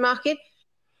entered the market?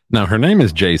 Now, her name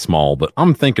is J Small, but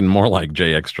I'm thinking more like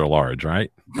J Extra Large,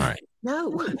 right? All right. No,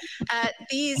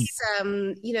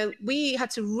 we had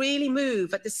to really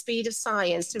move at the speed of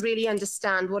science to really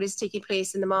understand what is taking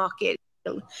place in the market.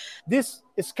 This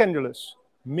is scandalous.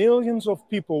 Millions of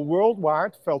people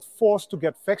worldwide felt forced to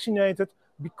get vaccinated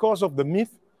because of the myth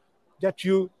that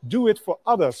you do it for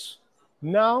others.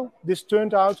 Now, this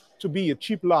turned out to be a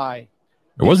cheap lie.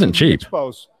 It wasn't cheap.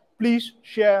 Please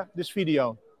share this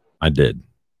video. I did.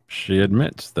 She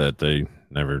admits that they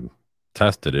never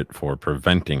tested it for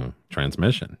preventing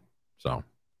transmission. So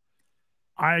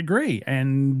I agree.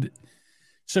 And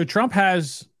so Trump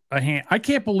has a hand. I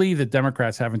can't believe that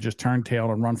Democrats haven't just turned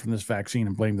tail and run from this vaccine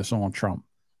and blame this all on Trump.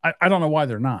 I don't know why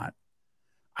they're not.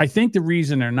 I think the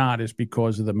reason they're not is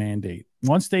because of the mandate.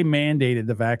 Once they mandated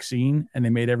the vaccine and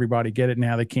they made everybody get it,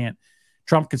 now they can't.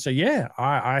 Trump can say, yeah,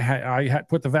 I had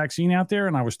put the vaccine out there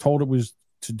and I was told it was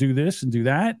to do this and do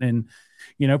that. And,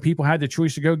 people had the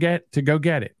choice to go get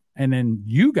it. And then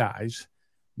you guys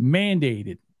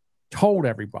mandated, told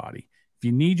everybody, if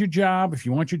you need your job, if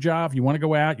you want your job, you want to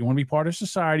go out, you want to be part of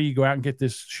society, you go out and get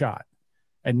this shot.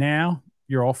 And now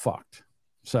you're all fucked.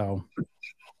 So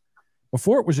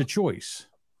before it was a choice.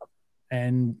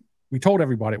 And we told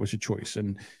everybody it was a choice.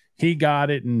 And he got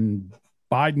it and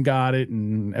Biden got it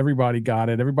and everybody got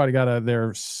it. Everybody got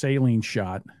their saline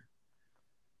shot.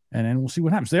 And then we'll see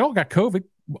what happens. They all got COVID.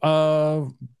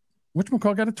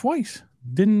 Whatchamacallit got it twice.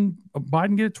 Didn't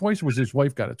Biden get it twice, or was his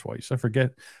wife got it twice? I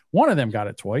forget. One of them got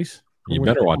it twice. You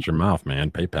better watch your mouth, man.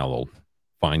 PayPal will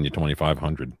fine you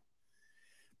 $2,500.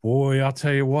 Boy, I'll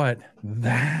tell you what,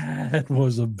 that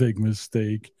was a big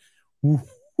mistake.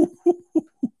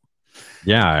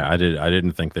 Yeah, I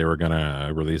didn't think they were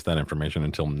gonna release that information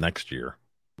until next year.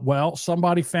 Well,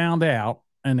 somebody found out,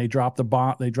 and they dropped the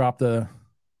bomb. They dropped the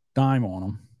dime on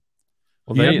them.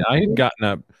 Well, I had gotten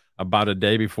up about a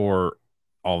day before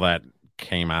all that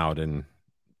came out in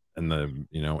the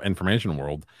information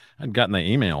world. I'd gotten the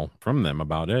email from them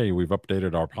about, hey, we've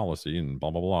updated our policy and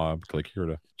blah blah blah. Click here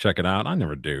to check it out. I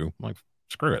never do. I'm like,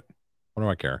 screw it. What do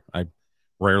I care? I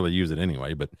rarely use it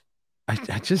anyway. But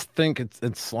I just think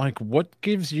it's like, what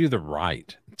gives you the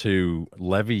right to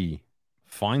levy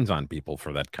fines on people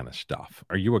for that kind of stuff?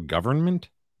 Are you a government?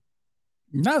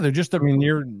 No, they're just.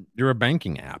 You're a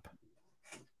banking app.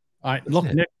 Look,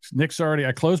 Nick's already.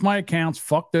 I closed my accounts.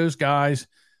 Fuck those guys.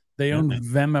 They own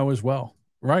Venmo as well,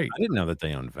 right? I didn't know that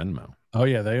they owned Venmo. Oh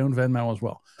yeah, they own Venmo as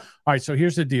well. All right, so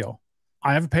here's the deal.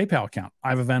 I have a PayPal account. I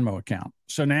have a Venmo account.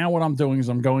 So now what I'm doing is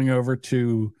I'm going over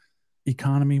to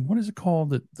Economy. What is it called?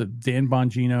 The Dan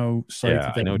Bongino site.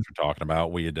 Yeah, I know what you're talking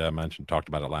about. We had talked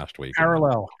about it last week.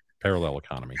 Parallel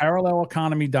Economy.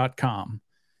 Paralleleconomy.com.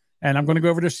 And I'm going to go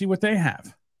over to see what they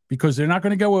have. because they're not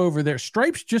going to go over there.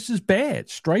 Stripe's just as bad.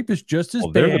 Stripe is just as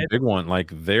bad. They're the big one. Like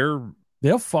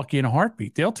they'll fuck you in a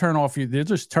heartbeat. They'll turn off you. They'll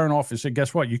just turn off and say,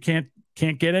 guess what? You can't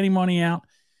get any money out.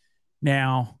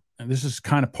 Now, and this is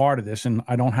kind of part of this, and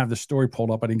I don't have the story pulled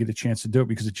up. I didn't get a chance to do it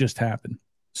because it just happened.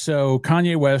 So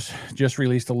Kanye West just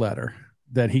released a letter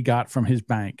that he got from his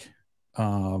bank,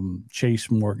 Chase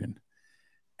Morgan.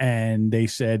 And they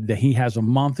said that he has a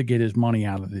month to get his money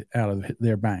out of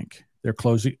their bank. They're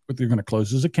going to close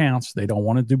his accounts. They don't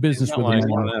want to do business with him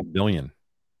anymore. $1.5 billion.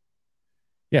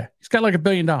 Yeah, he's got like $1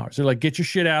 billion. They're like, get your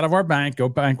shit out of our bank. Go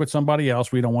bank with somebody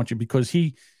else. We don't want you, because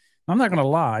I'm not going to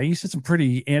lie, he said some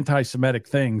pretty anti-Semitic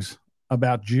things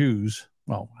about Jews.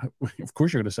 Well, of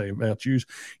course you're going to say about Jews.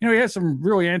 He had some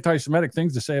really anti-Semitic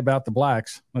things to say about the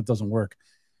blacks. That doesn't work.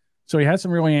 So he had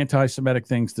some really anti-Semitic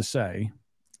things to say,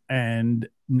 and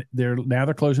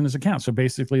they're closing his account. So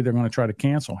basically, they're going to try to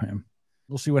cancel him.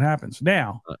 We'll see what happens.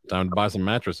 Now, time to buy some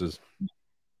mattresses.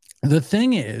 The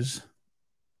thing is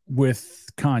with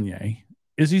Kanye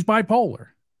is he's bipolar.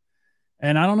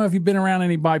 And I don't know if you've been around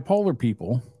any bipolar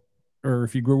people or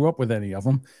if you grew up with any of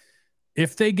them.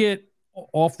 If they get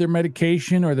off their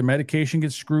medication or the medication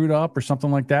gets screwed up or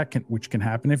something like that, which can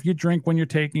happen if you drink when you're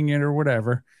taking it or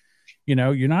whatever,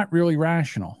 you're not really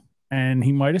rational. And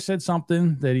he might have said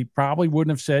something that he probably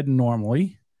wouldn't have said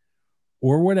normally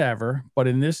or whatever. But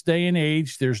in this day and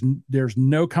age, there's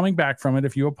no coming back from it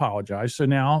if you apologize. So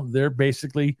now they're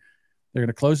going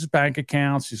to close his bank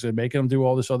accounts. He's going to make him do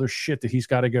all this other shit that he's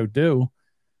got to go do.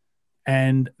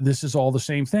 And this is all the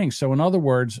same thing. So in other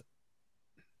words,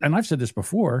 and I've said this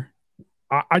before,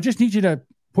 I just need you to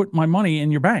put my money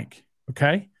in your bank.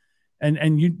 Okay.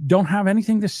 And you don't have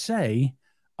anything to say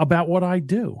about what I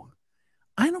do.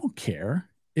 I don't care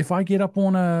if I get up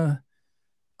on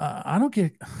I'm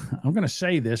going to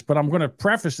say this, but I'm going to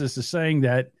preface this as saying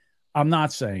that I'm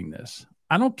not saying this.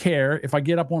 I don't care if I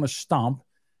get up on a stump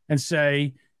and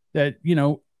say that,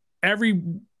 every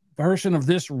person of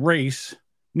this race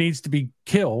needs to be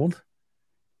killed.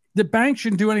 The bank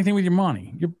shouldn't do anything with your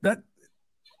money.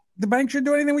 The bank shouldn't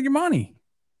do anything with your money.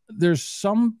 There's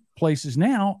some places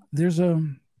now, there's a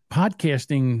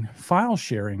podcasting file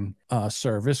sharing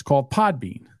service called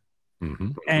Podbean. Mm-hmm.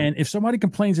 And if somebody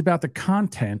complains about the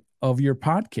content of your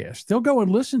podcast, they'll go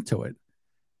and listen to it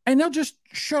and they'll just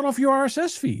shut off your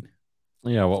RSS feed.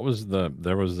 Yeah.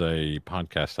 There was a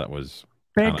podcast that was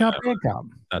Bad Cop, Bad Cop.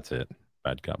 That's it.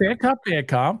 Bad Cop. Bad Cop, Bad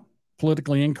Cop.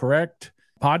 Politically incorrect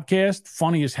podcast.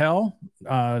 Funny as hell.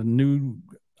 Knew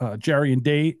Jerry and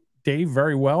Dave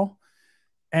very well.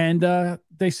 And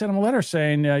they sent him a letter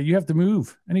saying, you have to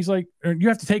move. And he's like, you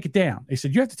have to take it down. They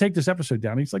said, you have to take this episode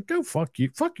down. And he's like, go fuck you.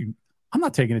 Fuck you. I'm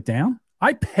not taking it down.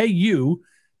 I pay you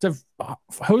to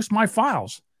host my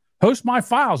files. Host my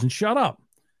files and shut up.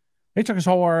 They took his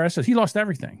whole RSS. He lost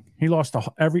everything. He lost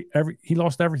he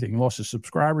lost everything. He lost his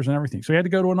subscribers and everything. So he had to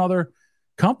go to another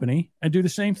company and do the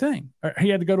same thing. He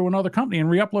had to go to another company and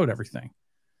re-upload everything.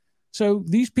 So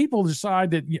these people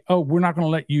decide that, we're not going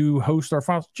to let you host our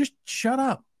files. Just shut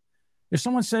up. If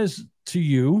someone says to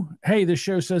you, hey, this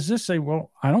show says this, say,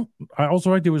 well, all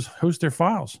I do is host their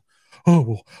files. Oh,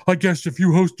 well, I guess if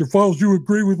you host their files, you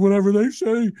agree with whatever they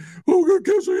say. Oh, we're going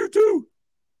to cancel you too.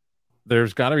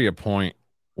 There's got to be a point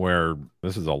where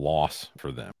this is a loss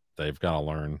for them. They've got to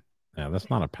learn. Yeah, that's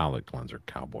not a palate cleanser,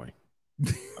 cowboy.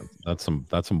 That's some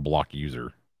block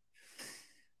user.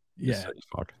 Yeah.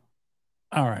 Fuck.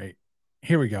 All right.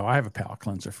 Here we go. I have a palate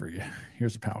cleanser for you.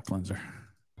 Here's a palate cleanser.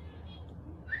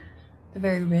 The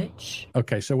very rich.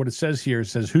 Okay, so what it says here, it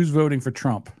says, who's voting for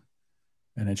Trump?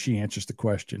 And then she answers the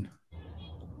question.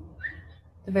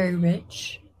 The very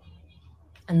rich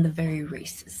and the very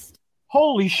racist.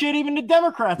 Holy shit, even the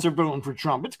Democrats are voting for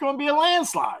Trump. It's going to be a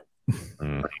landslide.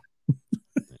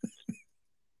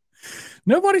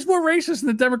 Nobody's more racist than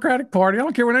the Democratic Party. I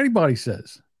don't care what anybody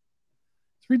says.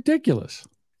 It's ridiculous.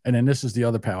 And then this is the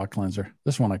other palate cleanser.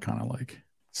 This one I kind of like.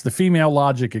 It's the female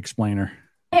logic explainer.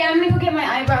 Hey, I'm gonna go get my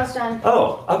eyebrows done.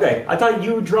 Oh, okay. I thought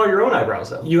you draw your own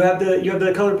eyebrows though. You have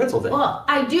the colored pencil thing. Well,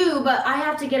 I do, but I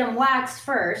have to get them waxed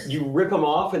first. You rip them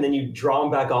off and then you draw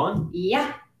them back on?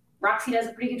 Yeah. Roxy does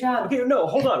a pretty good job. Okay, no,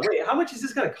 hold on. Wait, how much is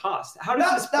this gonna cost? How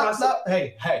does this process?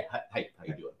 Hey, how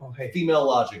you doing? Oh, hey. Female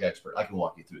logic expert. I can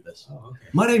walk you through this. Oh, okay.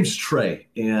 My name's Trey,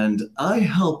 and I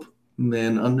help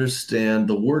men understand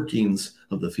the workings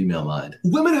of the female mind.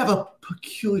 Women have a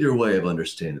peculiar way of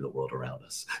understanding the world around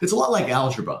us. It's a lot like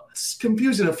algebra. It's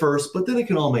confusing at first, but then it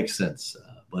can all make sense.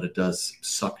 but it does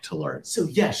suck to learn. So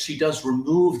yes, she does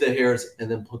remove the hairs and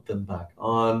then put them back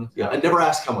on. Yeah, I never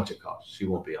asked how much it costs. She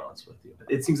won't be honest with you.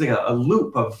 It seems like a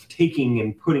loop of taking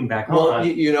and putting back Well, on.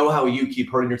 you know how you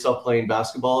keep hurting yourself playing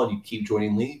basketball and you keep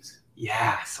joining leagues?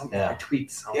 Yeah, I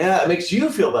tweet something. Yeah, it makes you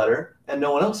feel better and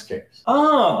no one else cares.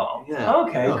 Oh, yeah.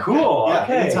 Okay, cool. Yeah,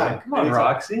 okay. anytime. Come on, Anytime.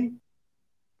 Roxy.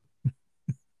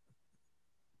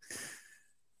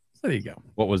 There you go.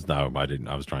 What was that?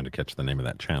 I was trying to catch the name of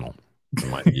that channel. It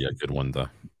might be a good one to,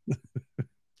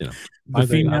 The I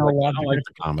female like logic.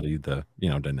 the comedy, the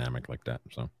dynamic like that.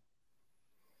 So,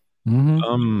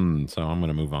 Mhm. so I'm going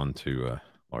to move on to a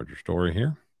larger story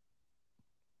here.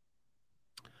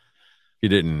 If you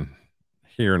didn't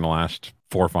hear in the last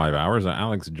 4 or 5 hours,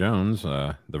 Alex Jones,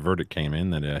 the verdict came in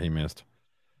that he must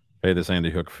pay the Sandy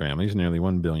Hook families nearly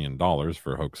 $1 billion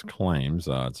for Hook's claims.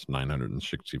 It's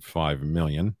 $965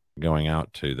 million going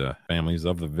out to the families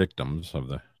of the victims of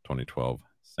the 2012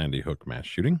 Sandy Hook mass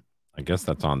shooting. I guess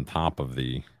that's on top of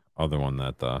the other one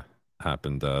that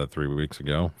happened 3 weeks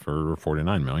ago for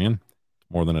 $49 million.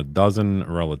 More than a dozen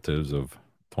relatives of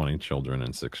 20 children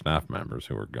and 6 staff members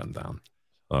who were gunned down.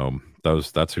 So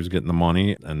that's who's getting the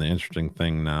money. And the interesting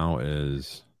thing now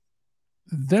is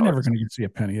They're never going to see a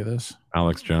penny of this.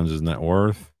 Alex Jones's net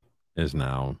worth is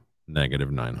now negative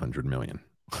 $900 million.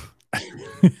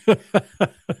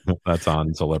 That's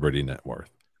on Celebrity Net Worth.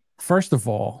 First of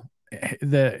all,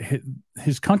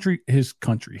 his company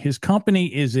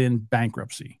is in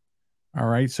bankruptcy. All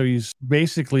right. So he's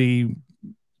basically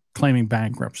claiming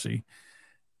bankruptcy.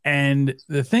 And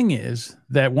the thing is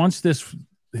that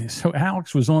so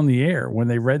Alex was on the air when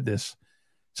they read this.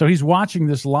 So he's watching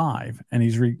this live and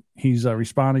he's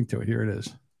responding to it. Here it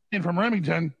is. In from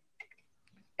Remington,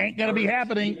 ain't going to be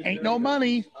happening. Ain't no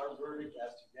money. Our verdict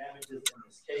as to damages in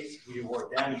this case, we award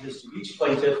damages to each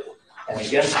plaintiff and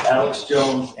against Alex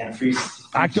Jones and Free.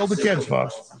 I killed the kids,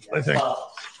 folks. I think.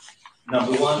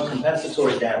 Number 1,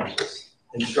 compensatory damages.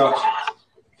 Instructions.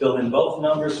 Fill in both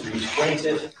numbers for each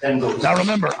plaintiff, then go. Now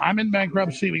remember, I'm in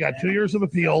bankruptcy. We got 2 years of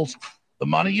appeals. The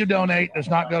money you donate does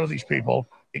not go to these people.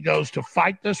 It goes to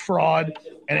fight this fraud,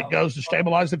 and it goes to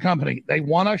stabilize the company. They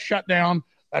want to shut down.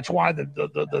 That's why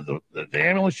the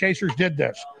ambulance chasers did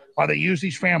this, why they use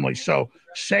these families. So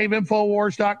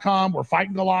SaveInfoWars.com. We're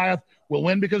fighting Goliath. We'll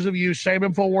win because of you.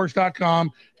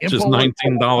 SaveInfoWars.com. Just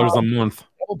 $19 a month.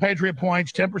 Double Patriot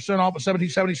points, 10% off of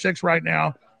 1776 right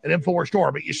now at InfoWars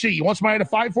store. But you see, you want somebody to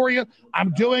fight for you?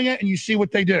 I'm doing it, and you see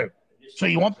what they do. So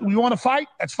we want to fight?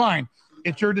 That's fine.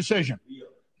 It's your decision.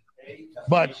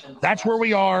 But that's where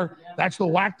we are. That's the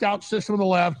whacked out system of the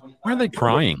left. Why are they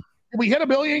crying? Did we hit $1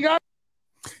 billion, guys?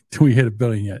 Do we hit $1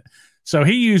 billion yet? So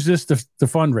he used this to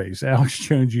fundraise. Alex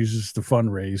Jones uses to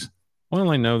fundraise. Well,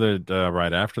 I know that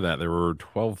right after that, there were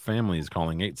 12 families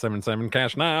calling 877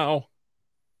 cash now.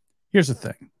 Here's the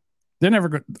thing. They're never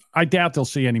going. I doubt they'll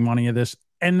see any money of this.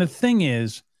 And the thing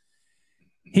is,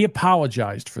 he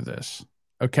apologized for this.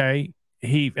 Okay.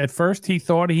 At first he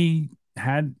thought he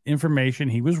had information.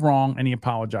 He was wrong, and he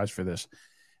apologized for this.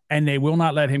 And they will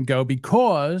not let him go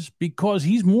because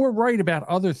he's more right about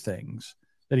other things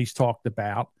that he's talked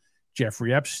about.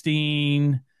 Jeffrey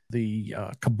Epstein, the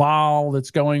cabal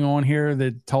that's going on here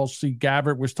that Tulsi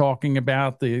Gabbard was talking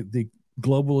about, the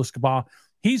globalist cabal.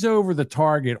 He's over the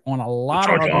target on a lot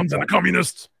of and the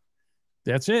communists.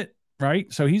 That's it,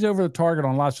 right? So he's over the target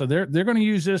on a lot. So they're going to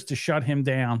use this to shut him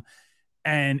down.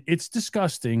 And it's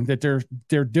disgusting that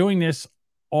they're doing this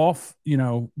off,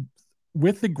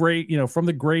 with the grave, from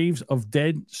the graves of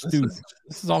dead students.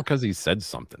 This is all because he said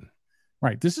something.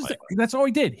 Right. That's all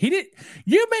he did.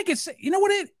 You make it,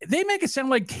 they make it sound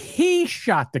like he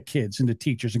shot the kids and the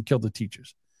teachers and killed the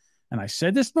teachers. And I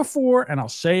said this before, and I'll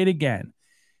say it again.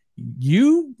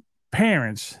 You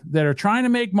parents that are trying to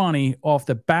make money off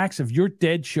the backs of your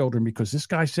dead children because this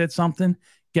guy said something,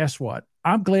 guess what?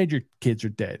 I'm glad your kids are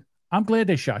dead. I'm glad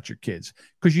they shot your kids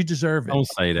because you deserve it. Don't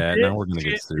say that. Now we're going to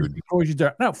get sued.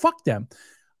 No, fuck them.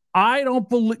 I'm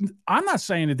not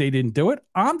saying that they didn't do it.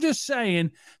 I'm just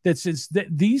saying that since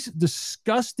these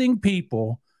disgusting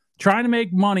people trying to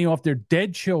make money off their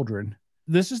dead children,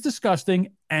 this is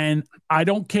disgusting, and I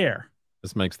don't care.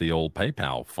 This makes the old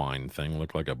PayPal fine thing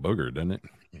look like a booger, doesn't it?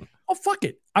 Oh, fuck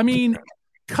it. I mean,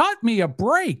 cut me a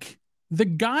break. The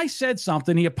guy said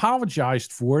something. He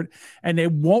apologized for it, and they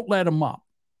won't let him up.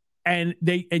 And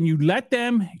you let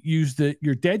them use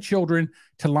your dead children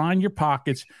to line your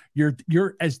pockets.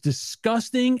 You're as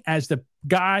disgusting as the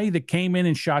guy that came in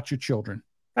and shot your children.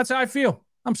 That's how I feel.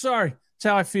 I'm sorry.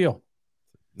 That's how I feel.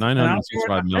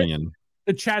 $965 million.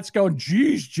 The chat's going,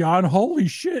 geez, John, holy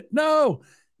shit. No,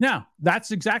 that's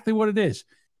exactly what it is.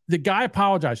 The guy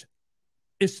apologized.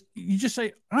 you just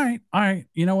say, all right,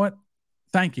 you know what?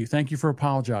 Thank you for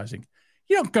apologizing.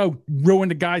 You don't go ruin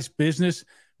the guy's business,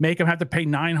 make him have to pay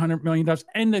 $900 million.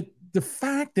 And the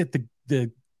fact that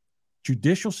the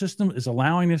judicial system is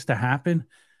allowing this to happen,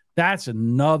 that's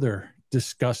another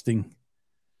disgusting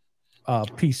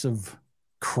piece of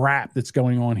crap that's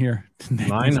going on here.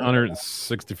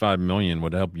 965 million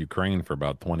would help Ukraine for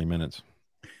about 20 minutes.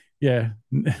 Yeah.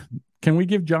 Can we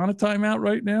give John a timeout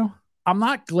right now? I'm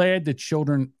not glad that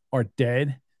children are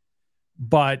dead,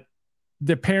 but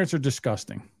the parents are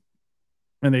disgusting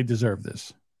and they deserve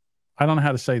this. I don't know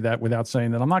how to say that without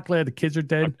saying that. I'm not glad the kids are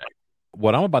dead. Okay.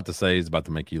 What I'm about to say is about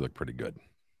to make you look pretty good.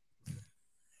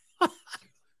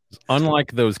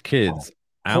 Unlike those kids,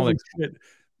 Alex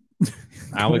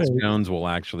Jones will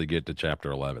actually get to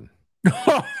chapter 11.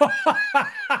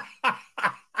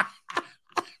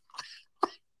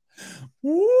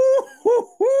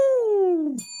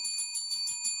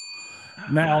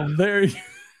 Now there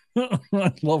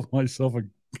I love myself a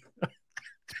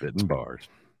Spittin' Barz.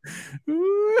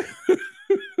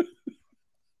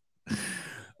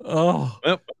 Oh,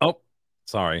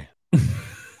 sorry.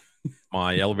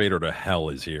 My elevator to hell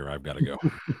is here. I've got to go.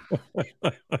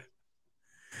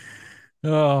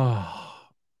 Oh,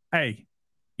 hey,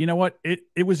 you know what?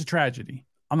 It was a tragedy.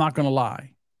 I'm not going to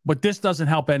lie, but this doesn't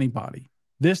help anybody.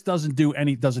 This doesn't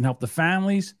help the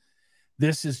families.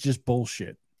 This is just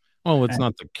bullshit. Well, it's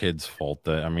not the kid's fault.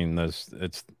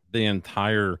 It's the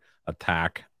entire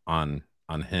attack on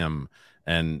him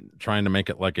and trying to make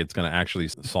it like it's going to actually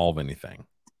solve anything.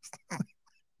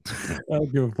 I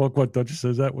don't give a fuck what Dutch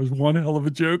says. That was one hell of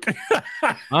a joke.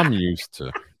 I'm used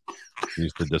to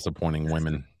disappointing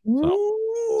women.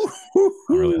 So not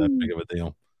really that big of a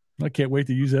deal. I can't wait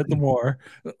to use that tomorrow.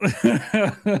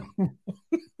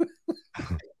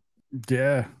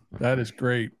 Yeah, that is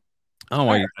great. Oh,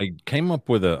 I came up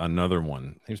with another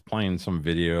one. He was playing some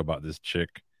video about this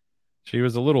chick. She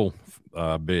was a little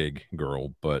big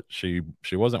girl, but she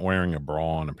wasn't wearing a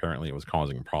bra, and apparently it was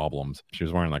causing problems. She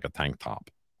was wearing like a tank top.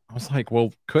 I was like,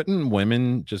 well, couldn't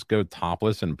women just go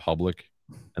topless in public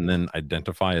and then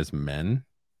identify as men?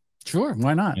 Sure,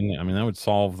 why not? And, that would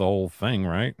solve the whole thing,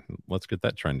 right? Let's get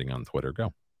that trending on Twitter.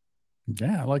 Go.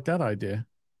 Yeah, I like that idea.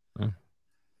 Yeah.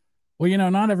 Well,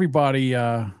 not everybody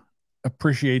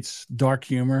appreciates dark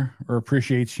humor or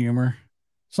appreciates humor.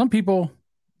 Some people,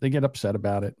 they get upset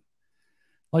about it.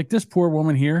 Like this poor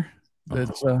woman here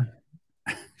that's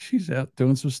she's out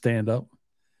doing some stand-up.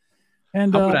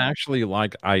 And I would actually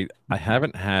I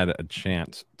haven't had a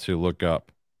chance to look up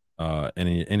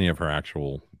any of her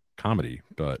actual comedy,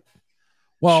 but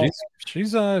I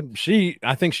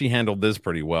think she handled this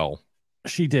pretty well.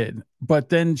 She did, but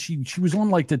then she was on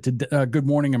like the Good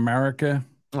Morning America.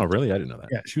 Oh, really? I didn't know that.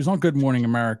 Yeah, she was on Good Morning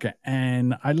America,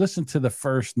 and I listened to the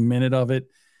first minute of it,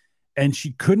 and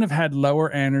she couldn't have had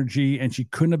lower energy, and she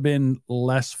couldn't have been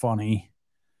less funny.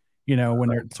 When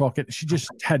they're talking, she just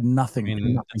had nothing.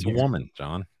 It's a woman,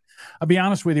 John. I'll be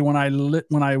honest with you. When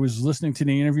I was listening to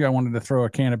the interview, I wanted to throw a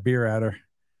can of beer at her.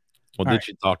 Well, did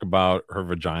she talk about her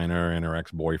vagina and her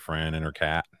ex-boyfriend and her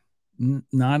cat? No,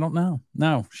 I don't know.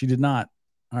 No, she did not.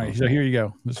 All right, so here you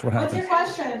go. This is what happened.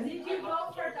 What's your question? Did you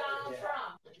vote for Donald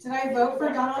Trump? Did I vote for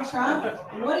Donald Trump?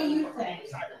 What do you think?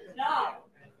 No.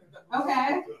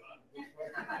 Okay.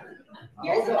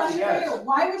 Here's a question for you.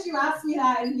 Why would you ask me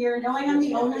that in here, knowing I'm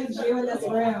the only Jew in this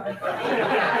room? What does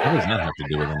that have to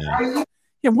do with anything?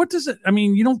 Yeah, what does it?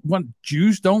 You don't want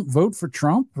Jews don't vote for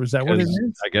Trump? Or is that what it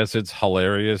is? I guess it's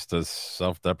hilarious to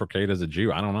self-deprecate as a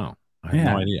Jew. I don't know. I have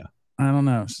no idea. I don't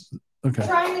know. Okay.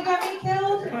 Trying to get me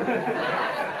killed?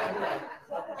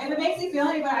 If it makes you feel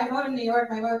any better, I vote in New York.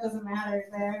 My vote doesn't matter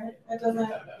there. It doesn't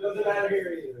matter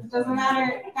here either. It doesn't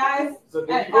matter, guys.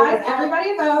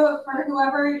 Everybody vote for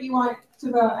whoever you want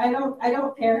to vote. I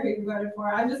don't care who you voted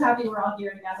for. I'm just happy we're all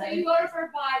here together. So you voted for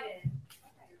Biden.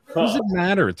 What does it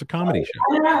matter? It's a comedy show.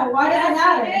 I don't know. Why does it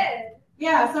matter?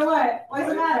 Yeah, so what? Why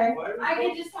does it matter? I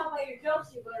can just tell by your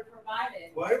jokes you voted for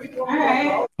Biden. Why are we going? All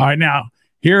right. All right, now,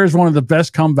 here is one of the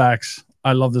best comebacks.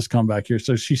 I love this comeback here.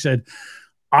 So she said,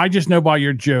 I just know by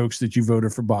your jokes that you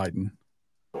voted for Biden.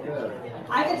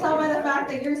 I can tell by the fact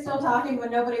that you're still talking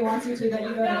when nobody wants you to that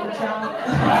you voted for Trump.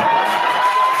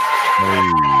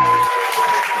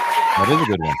 That is a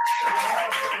good one.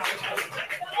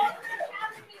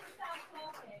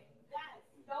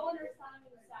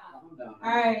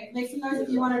 All right, make some noise if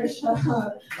you want her to shut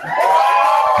up.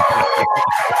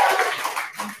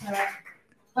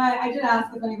 But I did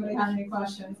ask if anybody had any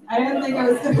questions. I didn't think it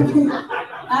was going to be.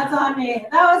 That's on me.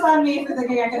 That was on me for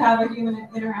thinking I could have a human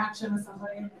interaction with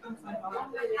somebody. That's my fault.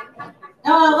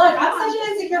 No, look, I'm such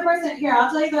an insecure person. Here, I'll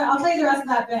tell you the rest of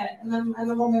that bit, and then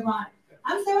we'll move on.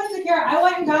 I'm so insecure. I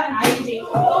went and got an IUD.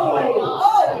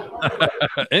 Oh.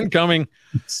 Incoming.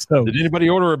 So, did anybody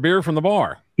order a beer from the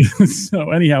bar?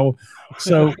 So anyhow,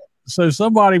 so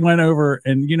somebody went over,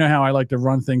 and you know how I like to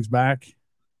run things back.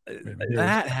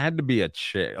 That had to be a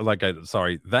chick.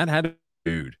 That had to be a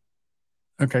dude.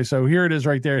 Okay, so here it is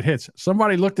right there. It hits.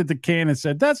 Somebody looked at the can and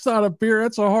said, "That's not a beer.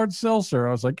 That's a hard seltzer."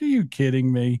 I was like, "Are you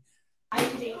kidding me?"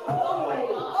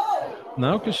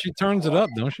 No, because she turns it up,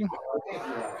 don't she?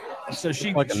 So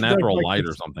she like a she natural does, light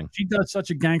or something. She does such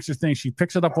a gangster thing. She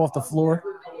picks it up off the floor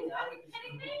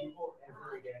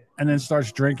and then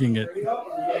starts drinking it.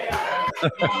 I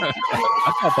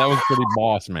thought that was pretty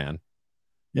boss, man.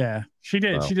 Yeah, she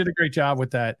did. Oh. She did a great job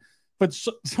with that. But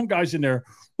some guys in there,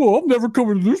 well, I'm never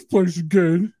coming to this place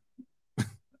again.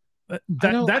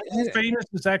 That's as famous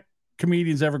as that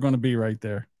comedian's ever going to be right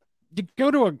there. You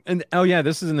go to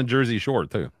this is in the Jersey Shore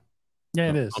too. Yeah,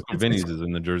 it is. Uncle Vinny's is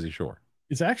in the Jersey Shore.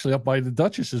 It's actually up by the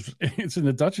Duchess's. It's in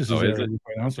the Duchess's area.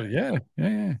 So yeah.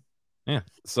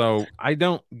 So I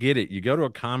don't get it. You go to a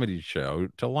comedy show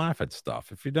to laugh at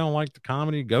stuff. If you don't like the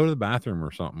comedy, go to the bathroom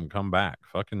or something. Come back.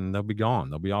 Fucking, they'll be gone.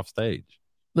 They'll be off stage.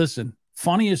 Listen,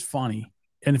 funny is funny,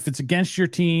 and if it's against your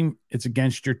team, it's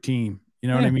against your team. You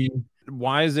know what I mean?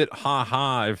 Why is it ha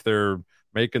ha if they're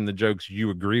making the jokes you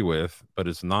agree with, but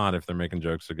it's not if they're making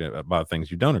jokes about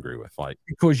things you don't agree with? Like,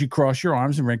 because you cross your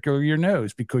arms and wrinkle your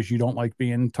nose because you don't like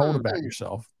being told about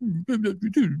yourself. I can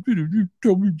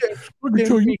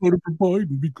tell you voted for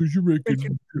Biden because you're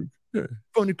making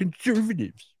fun of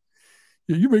conservatives.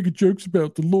 Yeah, you're making jokes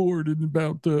about the Lord and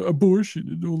about abortion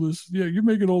and all this. Yeah, you're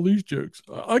making all these jokes.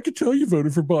 I can tell you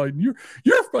voted for Biden.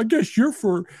 I guess you're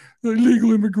for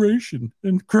illegal immigration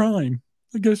and crime.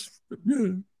 I guess,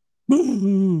 yeah.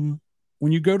 When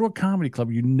you go to a comedy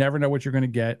club, you never know what you're going to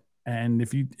get. And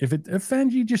if it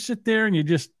offends you, just sit there and you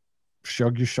just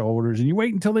shrug your shoulders and you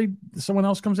wait until someone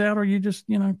else comes out, or you just,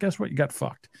 guess what? You got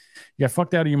fucked. You got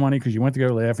fucked out of your money because you went to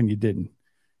go laugh and you didn't.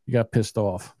 You got pissed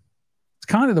off. It's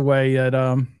kind of the way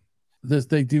that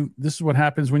this is what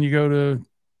happens when you go to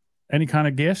any kind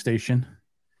of gas station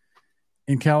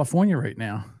in California right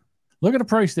now. Look at the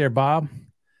price there, Bob.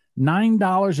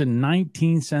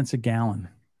 $9.19 a gallon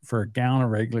for a gallon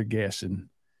of regular gas in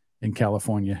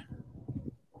California.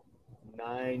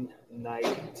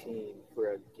 $9.19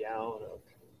 for a gallon of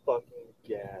fucking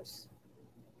gas.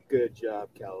 Good job,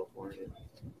 California.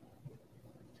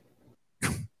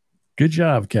 Good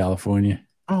job, California.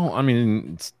 Oh, I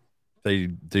mean, they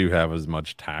do have as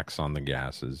much tax on the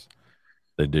gas as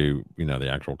they do, the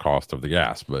actual cost of the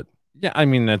gas. But yeah, I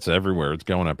mean, that's everywhere. It's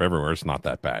going up everywhere. It's not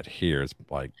that bad here. It's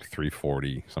like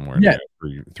 $3.40 somewhere. Yeah.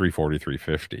 $3.40,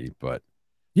 $3.50. But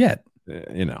yeah,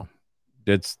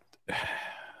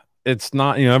 it's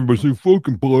not, everybody say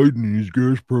fucking Biden and his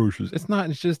gas prices. It's not.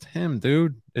 It's just him,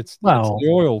 dude. It's the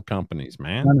oil companies,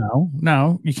 man.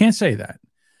 No, you can't say that.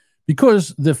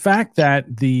 Because the fact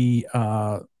that the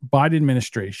Biden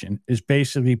administration is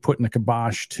basically putting a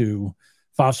kibosh to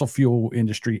fossil fuel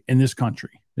industry in this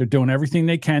country. They're doing everything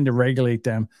they can to regulate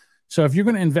them. So if you're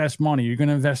going to invest money, you're going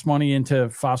to invest money into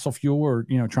fossil fuel or,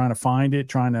 trying to find it,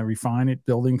 trying to refine it,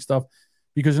 building stuff,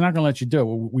 because they're not going to let you do it.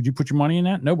 Would you put your money in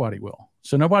that? Nobody will.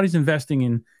 So nobody's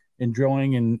investing in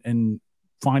drilling and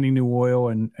finding new oil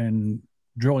and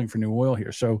drilling for new oil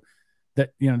here. So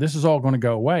that, this is all going to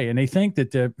go away. And they think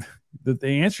that the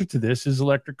answer to this is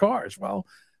electric cars. Well,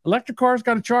 electric cars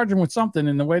got to charge them with something.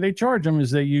 And the way they charge them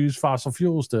is they use fossil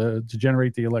fuels to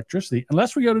generate the electricity,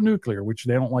 unless we go to nuclear, which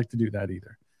they don't like to do that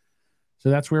either. So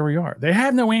that's where we are. They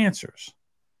have no answers.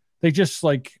 They just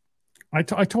like, I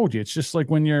told you, it's just like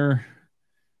when your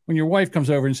wife comes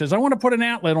over and says, I want to put an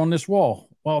outlet on this wall.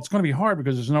 Well, it's going to be hard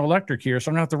because there's no electric here. So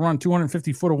I'm going to have to run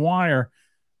 250 foot of wire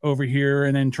over here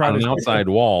and then try on to an outside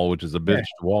wall, which is a bitch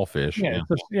wall fish.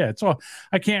 It's all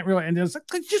I can't really. And it's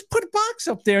like, just put a box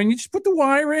up there and you just put the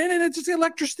wire in, and it's just the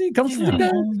electricity comes from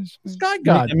the sky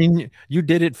god. I mean, you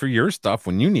did it for your stuff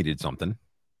when you needed something.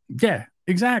 Yeah,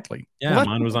 exactly. Yeah, well,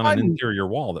 mine was on an interior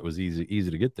wall that was easy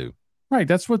to get to. Right,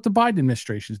 that's what the Biden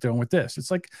administration is doing with this.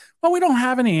 It's like, well, we don't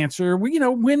have an answer. We,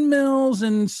 windmills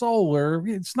and solar,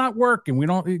 it's not working.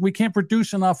 We can't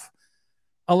produce enough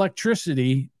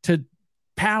electricity to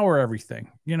power everything.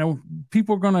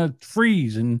 People are going to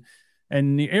freeze and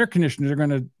the air conditioners are going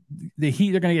to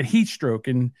they're going to get heat stroke,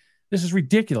 and this is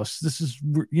ridiculous. This is,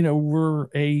 we're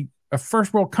a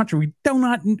first world country.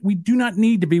 We do not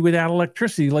need to be without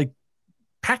electricity like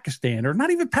Pakistan, or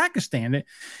not even Pakistan.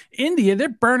 India, they're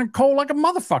burning coal like a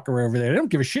motherfucker over there. They don't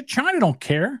give a shit. China don't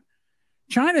care.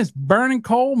 China's burning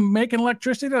coal, making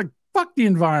electricity. They're like, fuck the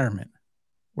environment.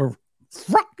 Or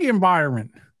fuck the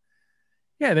environment.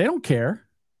 Yeah, they don't care.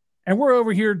 And we're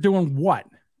over here doing what?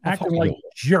 Acting like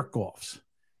jerk-offs.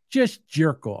 Just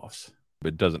jerk-offs.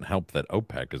 It doesn't help that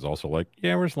OPEC is also like,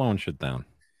 yeah, we're slowing shit down.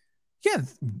 Yeah.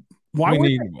 Why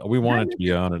we want it to be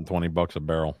 $120 a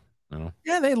barrel. You know?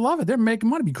 Yeah, they love it. They're making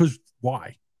money because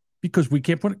why? Because we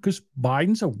can't put it, because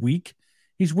Biden's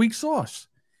he's weak sauce.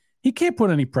 He can't put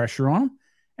any pressure on him.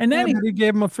 And then he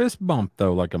gave him a fist bump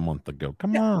though, like a month ago.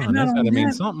 Come on, that's got to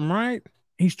mean something, right?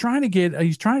 He's trying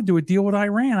to do a deal with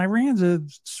Iran. Iran's a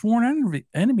sworn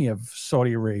enemy of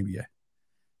Saudi Arabia.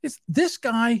 This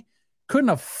guy couldn't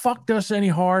have fucked us any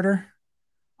harder.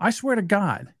 I swear to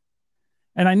God.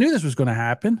 And I knew this was going to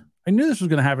happen. I knew this was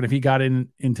going to happen if he got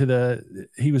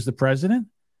he was the president.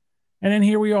 And then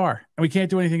here we are, and we can't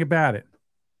do anything about it.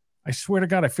 I swear to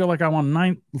God, I feel like I'm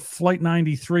on flight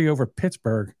 93 over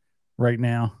Pittsburgh right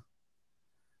now.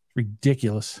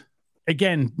 Ridiculous.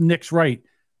 Again, Nick's right.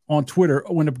 On Twitter,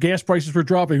 when the gas prices were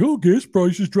dropping, gas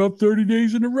prices dropped 30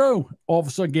 days in a row. All of a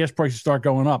sudden, gas prices start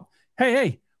going up.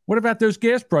 Hey, what about those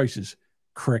gas prices?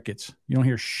 Crickets. You don't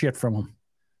hear shit from them.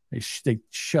 They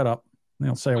shut up. They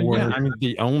don't say a word. Yeah, I mean,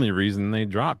 the only reason they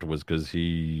dropped was because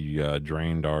he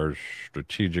drained our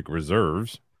strategic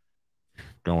reserves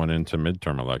going into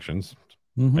midterm elections.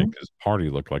 Make his party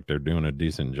look like they're doing a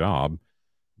decent job.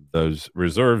 Those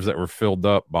reserves that were filled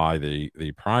up by the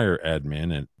prior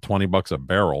admin at $20 a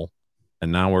barrel,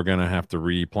 and now we're going to have to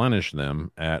replenish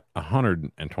them at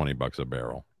 $120 a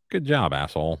barrel. Good job,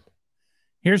 asshole.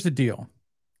 Here's the deal.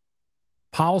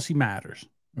 Policy matters,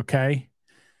 okay?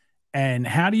 And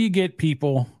how do you get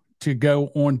people to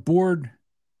go on board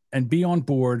and be on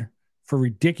board for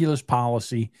ridiculous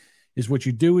policy is what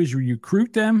you do is you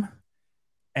recruit them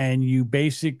and you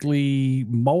basically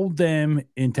mold them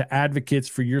into advocates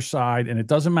for your side. And it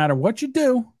doesn't matter what you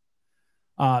do.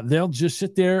 They'll just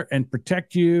sit there and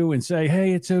protect you and say,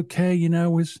 hey, it's okay. You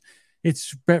know,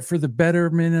 it's for the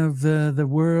betterment of the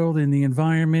world and the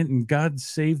environment, and God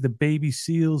save the baby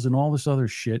seals and all this other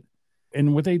shit.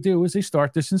 And what they do is they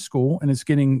start this in school, and they used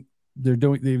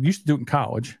to do it in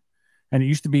college, and it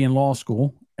used to be in law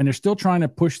school, and they're still trying to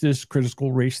push this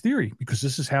critical race theory because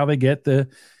this is how they get their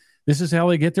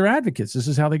advocates. This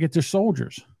is how they get their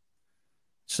soldiers.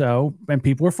 So, and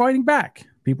people are fighting back.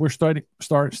 People are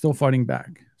still fighting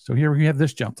back. So here we have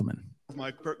this gentleman.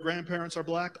 My grandparents are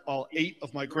black. All 8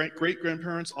 of my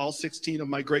great-great-grandparents, all 16 of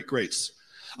my great-greats.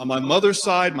 On my mother's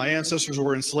side, my ancestors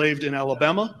were enslaved in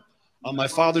Alabama. On my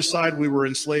father's side, we were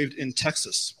enslaved in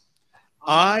Texas.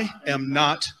 I am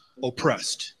not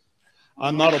oppressed.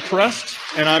 I'm not oppressed,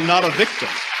 and I'm not a victim.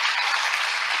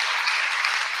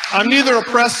 I'm neither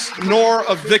oppressed nor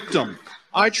a victim.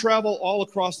 I travel all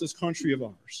across this country of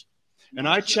ours, and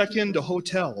I check into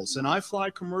hotels, and I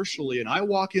fly commercially, and I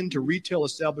walk into retail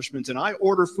establishments, and I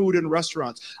order food in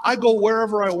restaurants. I go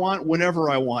wherever I want,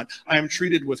 whenever I want. I am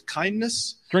treated with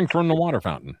kindness. Drink from the water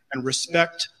fountain. And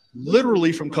respect,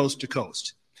 literally from coast to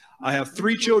coast. I have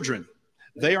 3 children.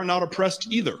 They are not oppressed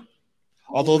either,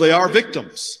 although they are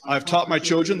victims. I've taught my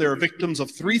children they are victims of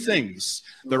 3 things: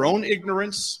 their own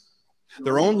ignorance,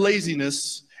 their own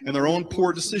laziness, and their own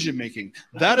poor decision making.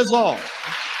 That is all.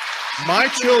 My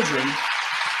children,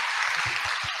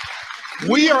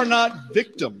 we are not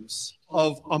victims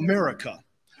of America.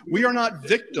 We are not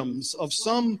victims of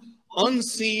some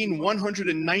unseen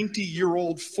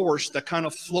 190-year-old force that kind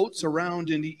of floats around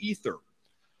in the ether.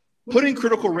 Putting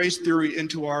critical race theory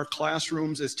into our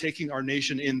classrooms is taking our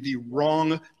nation in the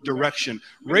wrong direction.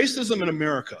 Racism in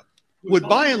America would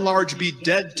by and large be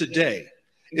dead today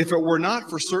if it were not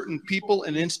for certain people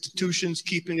and institutions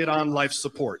keeping it on life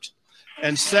support.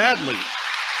 And sadly,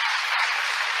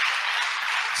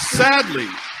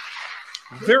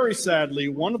 very sadly,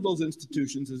 one of those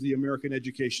institutions is the American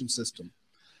education system.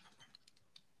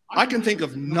 I can think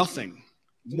of nothing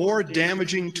more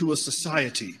damaging to a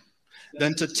society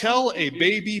than to tell a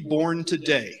baby born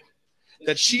today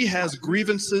that she has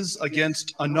grievances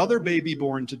against another baby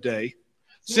born today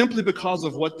simply because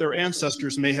of what their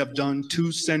ancestors may have done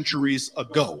 2 centuries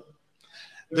ago.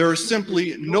 There is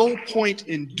simply no point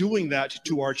in doing that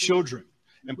to our children.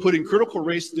 And putting critical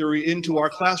race theory into our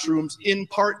classrooms in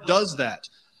part does that.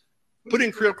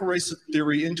 Putting critical race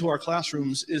theory into our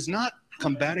classrooms is not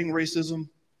combating racism.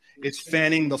 It's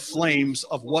fanning the flames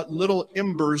of what little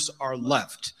embers are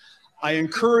left. I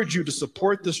encourage you to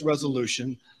support this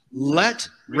resolution. Let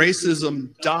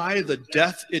racism die the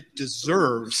death it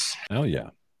deserves. Hell yeah.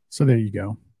 So there you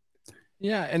go.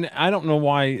 Yeah, and I don't know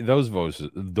why those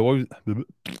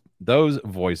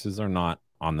voices are not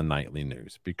on the nightly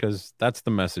news, because that's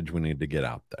the message we need to get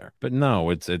out there. But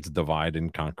no, it's divide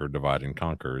and conquer, divide and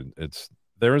conquer.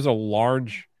 There is a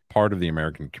large part of the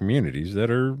American communities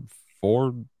that are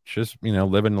for just,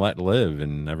 live and let live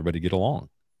and everybody get along.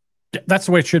 That's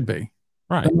the way it should be.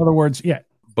 Right. In other words, yeah.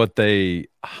 But they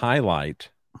highlight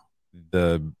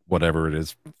the whatever it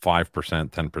is,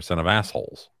 5%, 10% of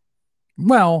assholes.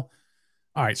 Well,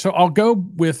 all right. So I'll go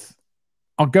with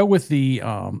the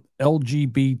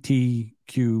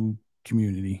LGBTQ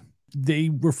community. They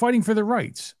were fighting for their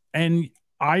rights, and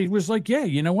I was like, yeah,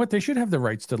 you know what? They should have the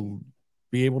rights to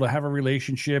be able to have a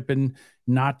relationship and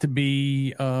not to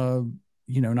be,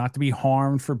 not to be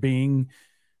harmed for being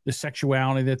the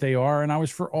sexuality that they are. And I was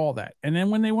for all that. And then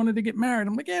when they wanted to get married,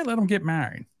 I'm like, yeah, let them get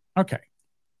married. Okay.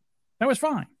 That was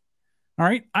fine. All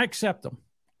right. I accept them.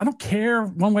 I don't care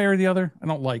one way or the other. I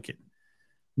don't like it.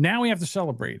 Now we have to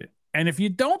celebrate it. And if you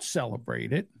don't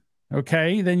celebrate it,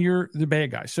 okay, then you're the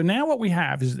bad guy. So now what we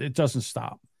have is it doesn't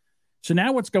stop. So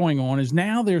now what's going on is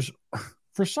now there's,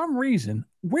 for some reason,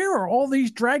 where are all these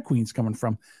drag queens coming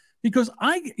from? Because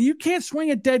you can't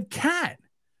swing a dead cat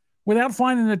without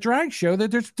finding a drag show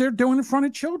that they're doing in front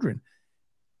of children.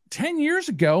 10 years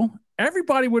ago,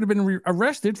 everybody would have been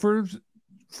arrested for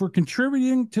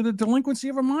contributing to the delinquency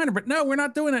of a minor. But no, we're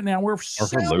not doing it now. We're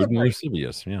celebrating.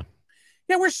 Lascivious, yeah.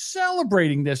 Yeah, we're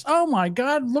celebrating this. Oh my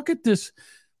God, look at this.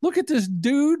 Look at this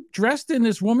dude dressed in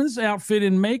this woman's outfit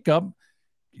and makeup,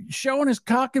 showing his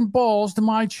cock and balls to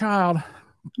my child.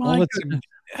 My goodness,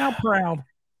 how proud.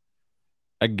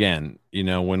 Again,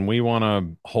 when we want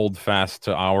to hold fast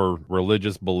to our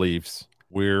religious beliefs,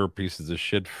 we're pieces of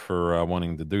shit for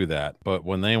wanting to do that. But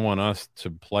when they want us to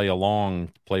play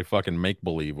along, play fucking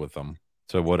make-believe with them,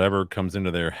 so whatever comes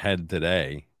into their head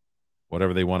today,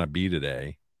 whatever they want to be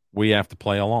today, we have to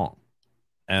play along.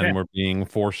 And we're being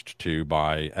forced to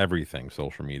by everything,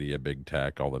 social media, big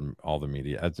tech, all the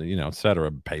media, et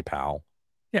cetera, PayPal.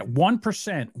 Yeah,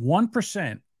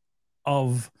 1%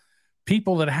 of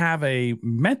people that have a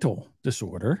mental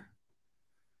disorder,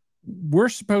 we're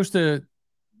supposed to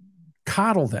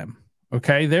coddle them.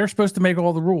 Okay. They're supposed to make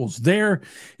all the rules.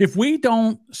 If we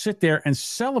don't sit there and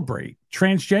celebrate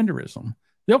transgenderism,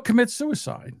 they'll commit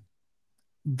suicide.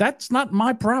 That's not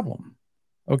my problem.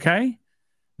 Okay.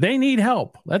 They need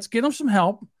help. Let's get them some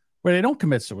help where they don't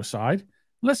commit suicide.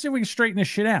 Let's see if we can straighten this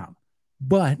shit out.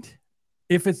 But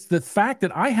if it's the fact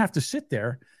that I have to sit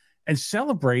there and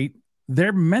celebrate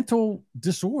their mental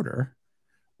disorder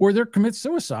or their commit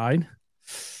suicide,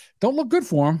 don't look good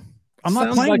for them. I'm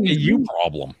not playing like a you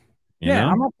problem.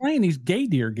 I'm not playing these gay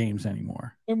deer games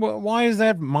anymore. Well, why is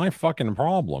that my fucking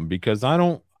problem? Because I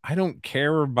don't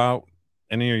care about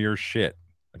any of your shit.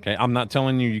 Okay. I'm not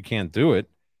telling you can't do it.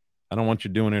 I don't want you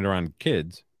doing it around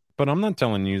kids, but I'm not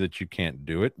telling you that you can't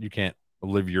do it. You can't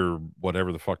live your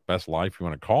whatever the fuck best life you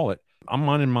want to call it. I'm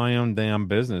minding my own damn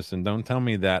business, and don't tell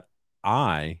me that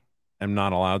I am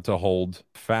not allowed to hold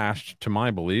fast to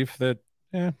my belief that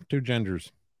two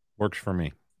genders works for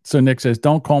me. So Nick says,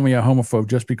 don't call me a homophobe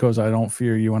just because I don't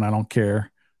fear you and I don't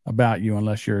care about you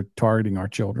unless you're targeting our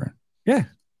children. Yeah.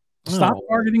 Stop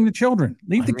targeting the children.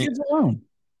 Leave the kids alone.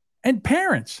 And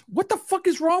parents, what the fuck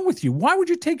is wrong with you? Why would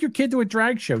you take your kid to a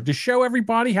drag show to show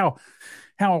everybody how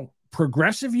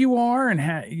progressive you are and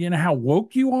how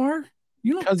woke you are?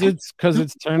 Because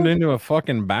it's turned into a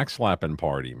fucking backslapping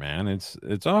party, man. It's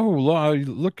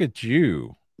look at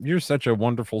you. You're such a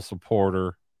wonderful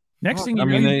supporter. Next thing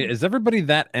is everybody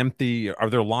that empty? Are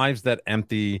their lives that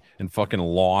empty and fucking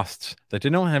lost that they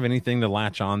don't have anything to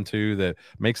latch onto that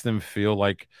makes them feel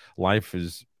like life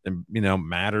is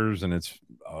matters and it's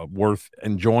worth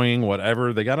enjoying?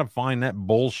 Whatever, they got to find that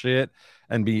bullshit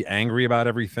and be angry about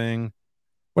everything.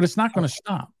 But it's not going to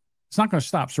stop. It's not going to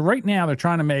stop. So right now they're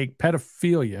trying to make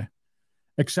pedophilia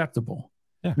acceptable.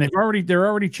 Yeah. And they're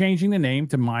already changing the name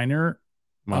to minor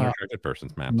attracted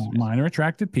persons, MAPS. Minor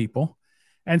attracted people.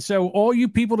 And so all you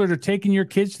people that are taking your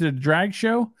kids to the drag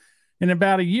show, in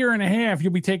about a year and a half,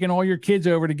 you'll be taking all your kids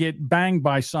over to get banged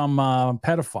by some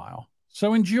pedophile.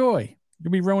 So enjoy.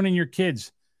 You'll be ruining your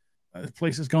kids. The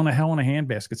place is going to hell in a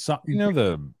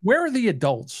handbasket. Where are the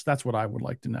adults? That's what I would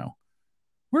like to know.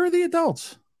 Where are the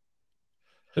adults?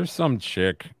 There's some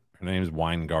chick. Her name's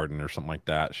Weingarten or something like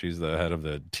that. She's the head of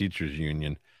the teachers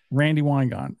union. Randy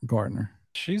Weingartner.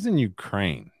 She's in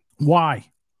Ukraine. Why?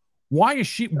 Why is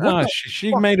she?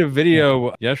 She made a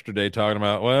video yesterday talking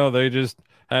about, well, they just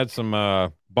had some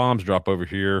bombs drop over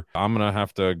here. I'm going to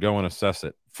have to go and assess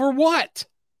it. For what?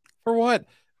 For what?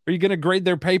 Are you going to grade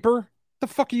their paper? What the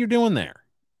fuck are you doing there?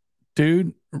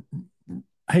 Dude,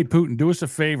 hey, Putin, do us a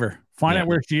favor. Find out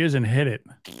where she is and hit it.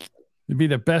 It'd be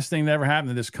the best thing that ever happened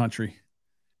to this country.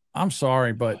 I'm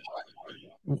sorry, but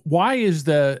why is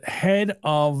the head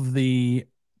of the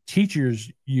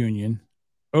teachers union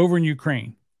over in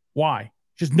Ukraine? Why?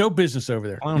 Just no business over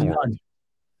there. None.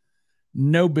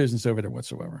 No business over there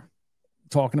whatsoever.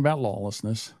 Talking about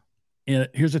lawlessness.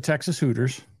 Here's a Texas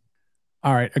Hooters.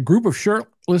 All right. A group of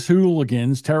shirtless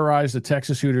hooligans terrorized the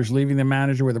Texas Hooters, leaving the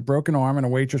manager with a broken arm and a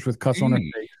waitress with cuts on her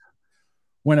face,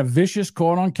 when a vicious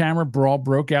caught-on-camera brawl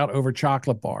broke out over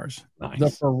chocolate bars. Nice.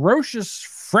 The ferocious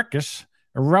fracas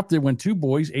erupted when two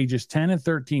boys, ages 10 and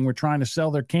 13, were trying to sell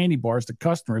their candy bars to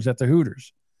customers at the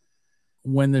Hooters.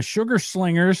 When the sugar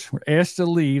slingers were asked to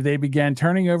leave, they began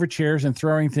turning over chairs and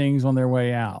throwing things on their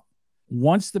way out.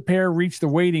 Once the pair reached the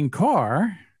waiting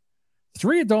car,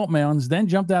 3 adult males then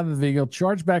jumped out of the vehicle,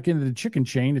 charged back into the chicken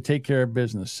chain to take care of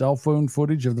business. Cell phone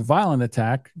footage of the violent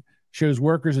attack shows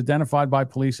workers identified by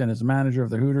police and as manager of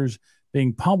the Hooters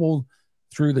being pummeled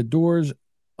through the doors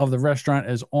of the restaurant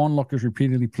as onlookers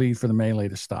repeatedly plead for the melee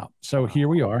to stop. So here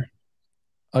we are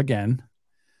again.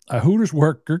 A Hooters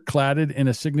worker clad in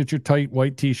a signature tight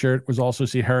white t-shirt was also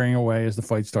seen hurrying away as the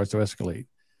fight starts to escalate.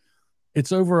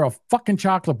 It's over a fucking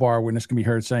chocolate bar, witness can be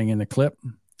heard saying in the clip.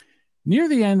 Near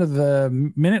the end of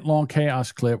the minute-long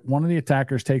chaos clip, one of the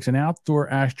attackers takes an outdoor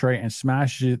ashtray and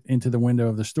smashes it into the window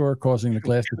of the store, causing the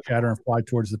glass to shatter and fly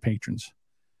towards the patrons.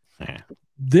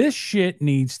 This shit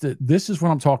needs to... This is what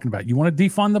I'm talking about. You want to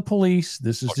defund the police?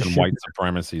 This is the shit. White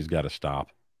supremacy's got to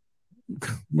stop.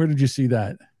 Where did you see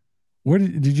that? Where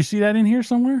did you see that in here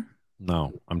somewhere?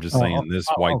 No, I'm just saying this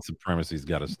white supremacy's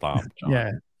got to stop, John.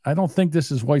 Yeah, I don't think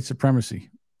this is white supremacy.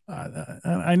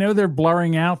 I know they're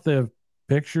blurring out the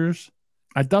pictures.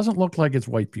 It doesn't look like it's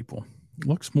white people. It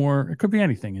looks more, it could be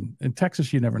anything. In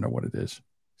Texas, you never know what it is.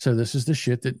 So this is the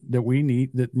shit that we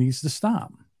need, that needs to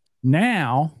stop.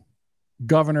 Now,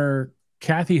 Governor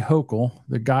Kathy Hochul,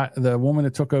 the woman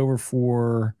that took over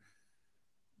for,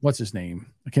 what's his name?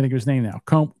 I can't think of his name now.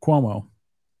 Cuomo.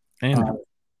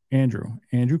 Andrew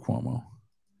Cuomo. All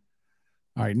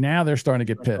right, now they're starting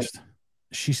to get pissed.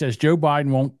 She says Joe Biden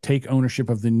won't take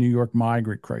ownership of the New York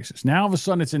migrant crisis. Now, all of a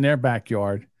sudden, it's in their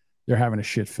backyard. They're having a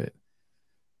shit fit.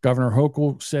 Governor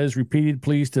Hochul says repeated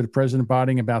pleas to the President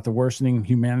Biden about the worsening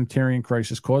humanitarian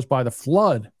crisis caused by the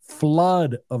flood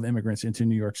of immigrants into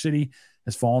New York City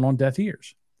has fallen on deaf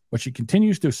ears. But she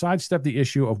continues to sidestep the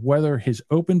issue of whether his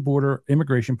open border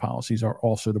immigration policies are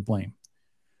also to blame.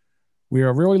 We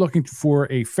are really looking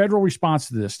for a federal response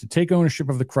to this, to take ownership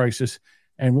of the crisis,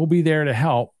 and we'll be there to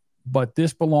help, but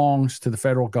this belongs to the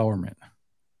federal government.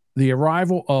 The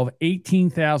arrival of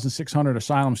 18,600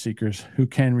 asylum seekers who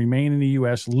can remain in the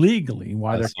U.S. legally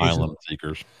while they're asylum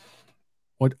seekers.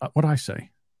 What I say?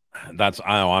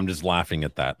 I'm just laughing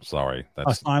at that. Sorry,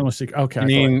 that's asylum seeker. Okay,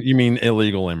 you mean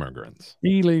illegal immigrants?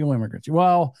 Illegal immigrants.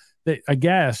 Well, I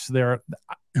guess they're.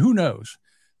 Who knows?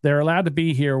 They're allowed to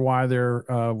be here while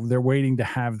they're waiting to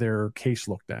have their case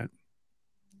looked at,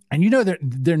 and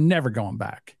they're never going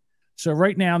back. So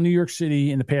right now, New York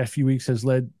City in the past few weeks has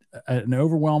led an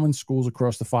overwhelming schools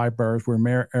across the 5 boroughs, where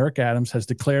Mayor Eric Adams has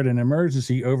declared an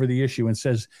emergency over the issue and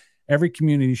says every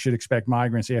community should expect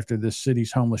migrants after the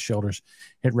city's homeless shelters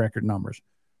hit record numbers.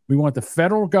 We want the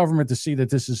federal government to see that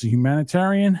this is a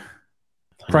humanitarian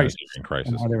crisis.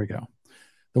 Oh, there we go.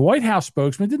 The White House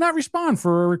spokesman did not respond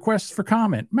for a request for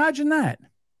comment. Imagine that.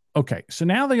 Okay, so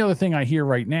now the other thing I hear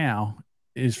right now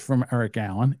is from Eric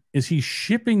Allen is he's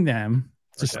shipping them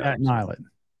to Staten Island.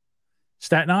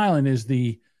 Staten Island is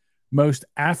the most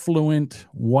affluent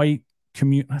white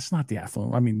community. That's not the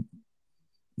affluent. I mean,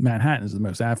 Manhattan is the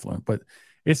most affluent, but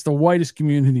it's the whitest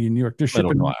community in New York. They're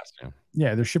shipping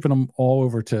they're shipping them all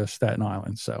over to Staten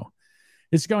Island. So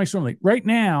it's going swimmingly. Right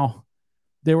now,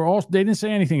 they didn't say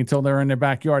anything until they're in their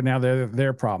backyard. Now they're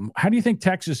their problem. How do you think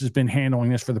Texas has been handling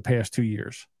this for the past 2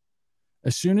 years?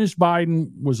 As soon as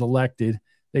Biden was elected,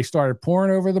 they started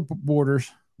pouring over the borders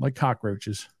like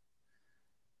cockroaches.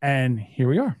 And here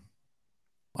we are.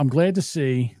 I'm glad to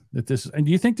see that this, and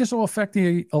do you think this will affect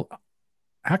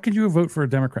how could you vote for a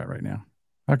Democrat right now?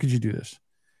 How could you do this?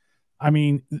 I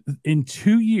mean, in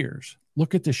 2 years,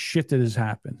 look at the shit that has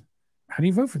happened. How do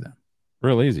you vote for them?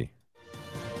 Real easy.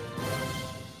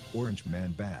 Orange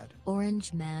man bad.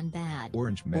 Orange man bad.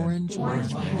 Orange man.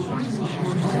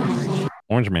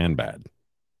 Orange man bad.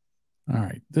 All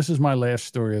right. This is my last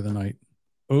story of the night.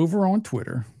 Over on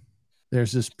Twitter,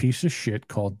 there's this piece of shit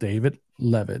called David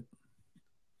Levitt.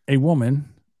 A woman,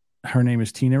 her name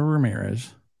is Tina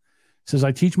Ramirez, says,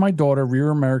 I teach my daughter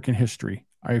real American history.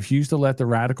 I refuse to let the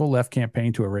radical left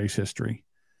campaign to erase history.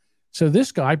 So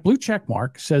this guy, blue check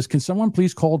mark, says, can someone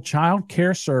please call child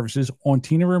care services on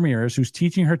Tina Ramirez, who's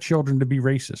teaching her children to be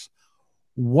racist?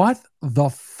 What the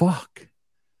fuck?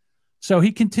 So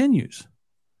he continues.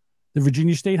 The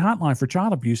Virginia State Hotline for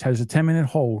Child Abuse has a 10-minute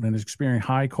hold and is experiencing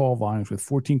high call volumes with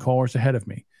 14 callers ahead of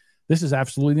me. This is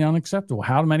absolutely unacceptable.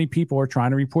 How many people are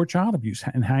trying to report child abuse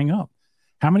and hang up?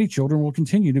 How many children will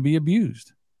continue to be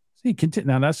abused? See,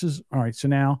 now this is all right. So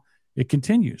now it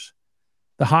continues.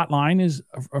 The hotline is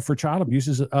for child abuse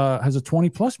has a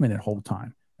 20+ minute hold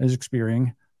time and is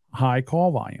experiencing high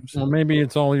call volumes. Well, maybe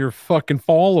it's all your fucking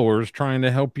followers trying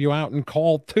to help you out and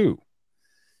call too.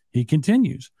 He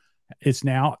continues. It's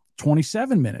now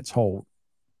 27 minutes hold.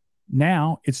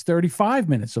 Now it's 35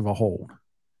 minutes of a hold.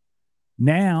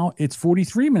 Now it's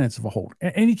 43 minutes of a hold.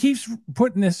 And he keeps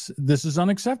putting this is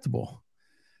unacceptable.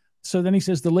 So then he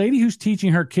says, the lady who's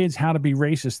teaching her kids how to be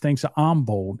racist thinks I'm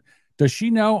bold. Does she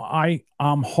know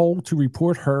I'm whole to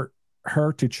report her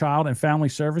to Child and Family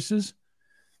Services?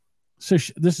 So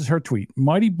this is her tweet.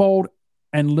 Mighty bold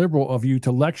and liberal of you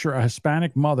to lecture a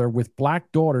Hispanic mother with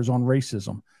black daughters on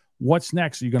racism. What's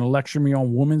next? Are you going to lecture me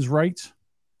on women's rights?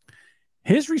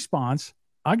 His response,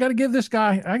 I got to give this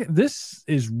guy, this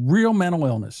is real mental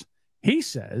illness. He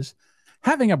says,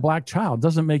 having a black child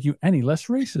doesn't make you any less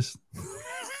racist.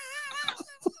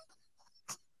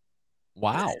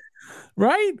 Wow.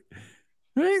 Right?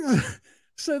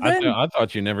 So then I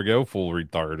thought you never go full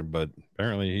retarded, but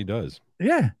apparently he does.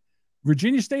 Yeah.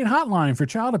 Virginia State Hotline for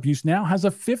Child Abuse now has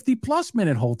a 50+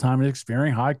 minute hold time and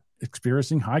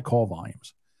experiencing high call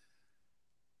volumes.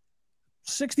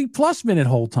 60+ minute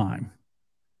hold time.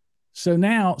 So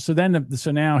now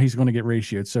he's going to get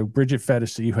ratioed. So Bridget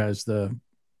Fedesi, who has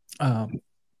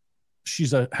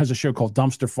has a show called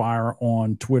Dumpster Fire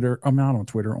on Twitter. I'm not on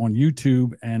Twitter, on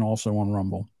YouTube and also on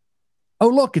Rumble. Oh,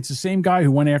 look, it's the same guy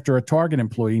who went after a Target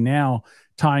employee, now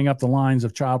tying up the lines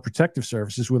of Child Protective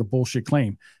Services with a bullshit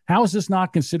claim. How is this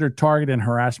not considered target and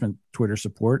harassment Twitter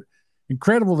support?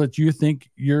 Incredible that you think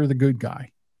you're the good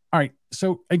guy. All right.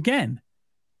 So again,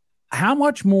 how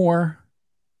much more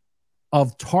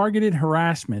of targeted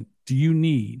harassment do you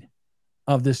need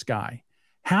of this guy?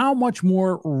 How much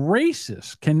more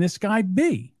racist can this guy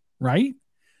be, right?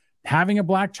 Having a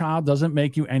black child doesn't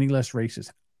make you any less racist.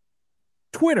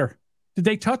 Twitter, did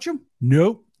they touch him?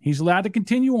 Nope. He's allowed to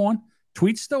continue on.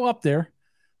 Tweet's still up there.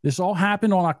 This all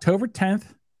happened on October 10th.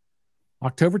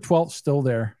 October 12th, still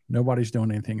there. Nobody's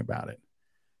doing anything about it.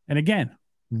 And again,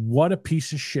 what a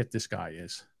piece of shit this guy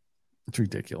is. It's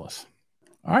ridiculous.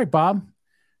 All right, Bob,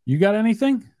 you got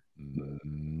anything?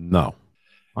 No.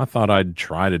 I thought I'd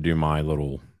try to do my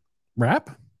little rap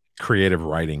creative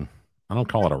writing. I don't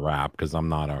call it a rap because I'm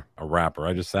not a rapper.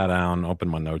 I just sat down,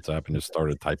 opened my notes app, and just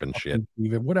started typing shit.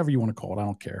 Whatever you want to call it. I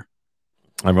don't care.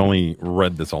 I've only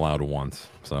read this aloud once,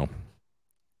 so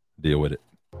deal with it.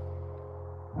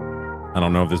 I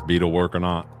don't know if this beat will work or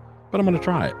not, but I'm going to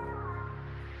try it.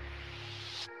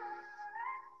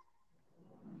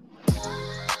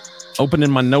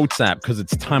 Opening my notes app because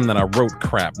it's time that I wrote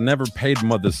crap. Never paid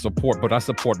mothers support, but I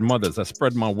support mothers. I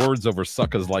spread my words over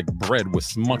suckers like bread with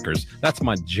Smuckers. That's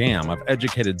my jam. I've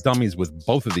educated dummies with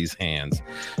both of these hands.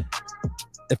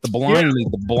 If the blind lead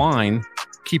the blind,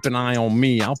 keep an eye on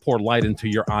me. I'll pour light into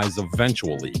your eyes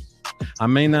eventually. I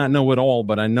may not know it all,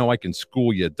 but I know I can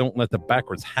school you. Don't let the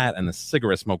backwards hat and the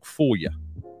cigarette smoke fool you.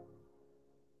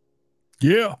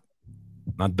 Yeah.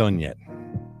 Not done yet.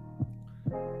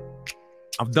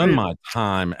 I've done my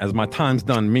time as my time's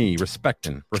done me,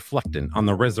 respecting, reflecting on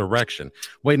the resurrection,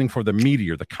 waiting for the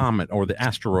meteor, the comet, or the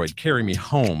asteroid. Carry me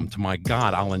home to my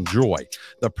God. I'll enjoy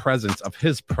the presence of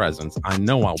his presence. I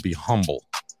know I'll be humble.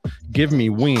 Give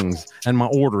me wings and my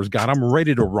orders, God. I'm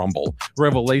ready to rumble.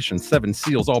 Revelation, 7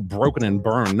 seals, all broken and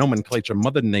burned. Nomenclature,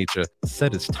 Mother Nature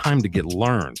said it's time to get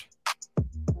learned.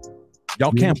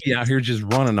 Y'all can't be out here just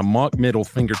running amok, middle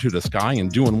finger to the sky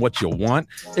and doing what you want.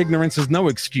 Ignorance is no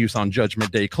excuse on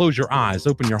Judgment Day. Close your eyes,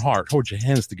 open your heart, hold your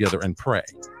hands together and pray.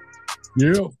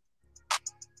 Yeah.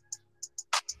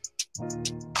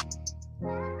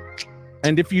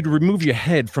 And if you'd remove your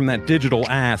head from that digital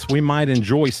ass, we might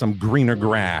enjoy some greener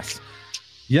grass.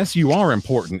 Yes, you are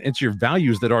important. It's your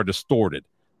values that are distorted.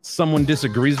 Someone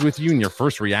disagrees with you and your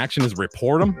first reaction is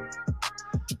report them?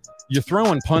 You're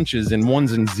throwing punches in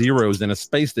ones and zeros in a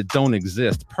space that don't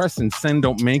exist. Press and send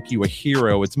don't make you a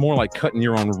hero. It's more like cutting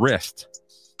your own wrist.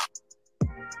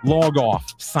 Log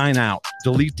off, sign out,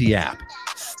 delete the app,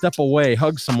 step away,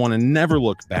 hug someone, and never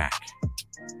look back.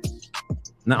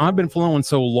 Now, I've been flowing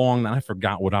so long that I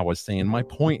forgot what I was saying. My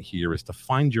point here is to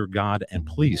find your God and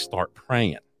please start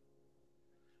praying.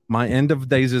 My end of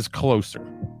days is closer,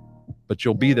 but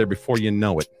you'll be there before you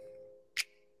know it.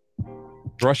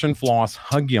 Brush and floss,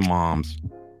 hug your moms.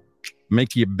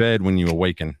 Make your bed when you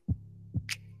awaken.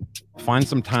 Find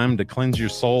some time to cleanse your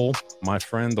soul, my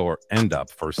friend, or end up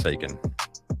forsaken.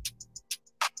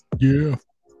 Yeah.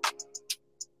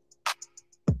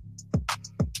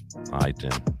 All right,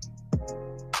 Tim.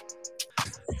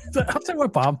 I'll tell you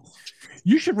what, Bob.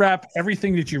 You should rap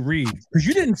everything that you read because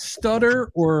you didn't stutter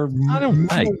or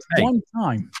one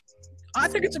time. I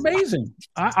think it's amazing.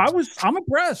 I'm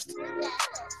impressed.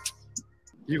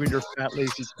 You and your fat,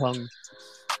 lazy tongue.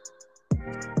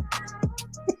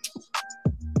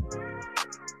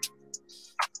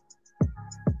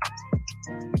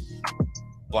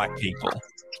 Black people.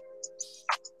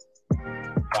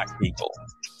 Black people.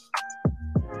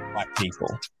 Black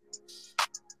people.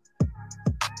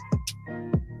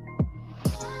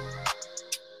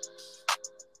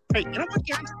 Hey, you know what,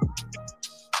 guys?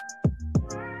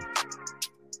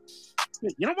 Hey,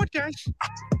 you know what, guys?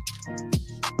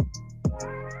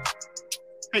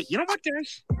 Hey, you know what,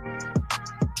 guys?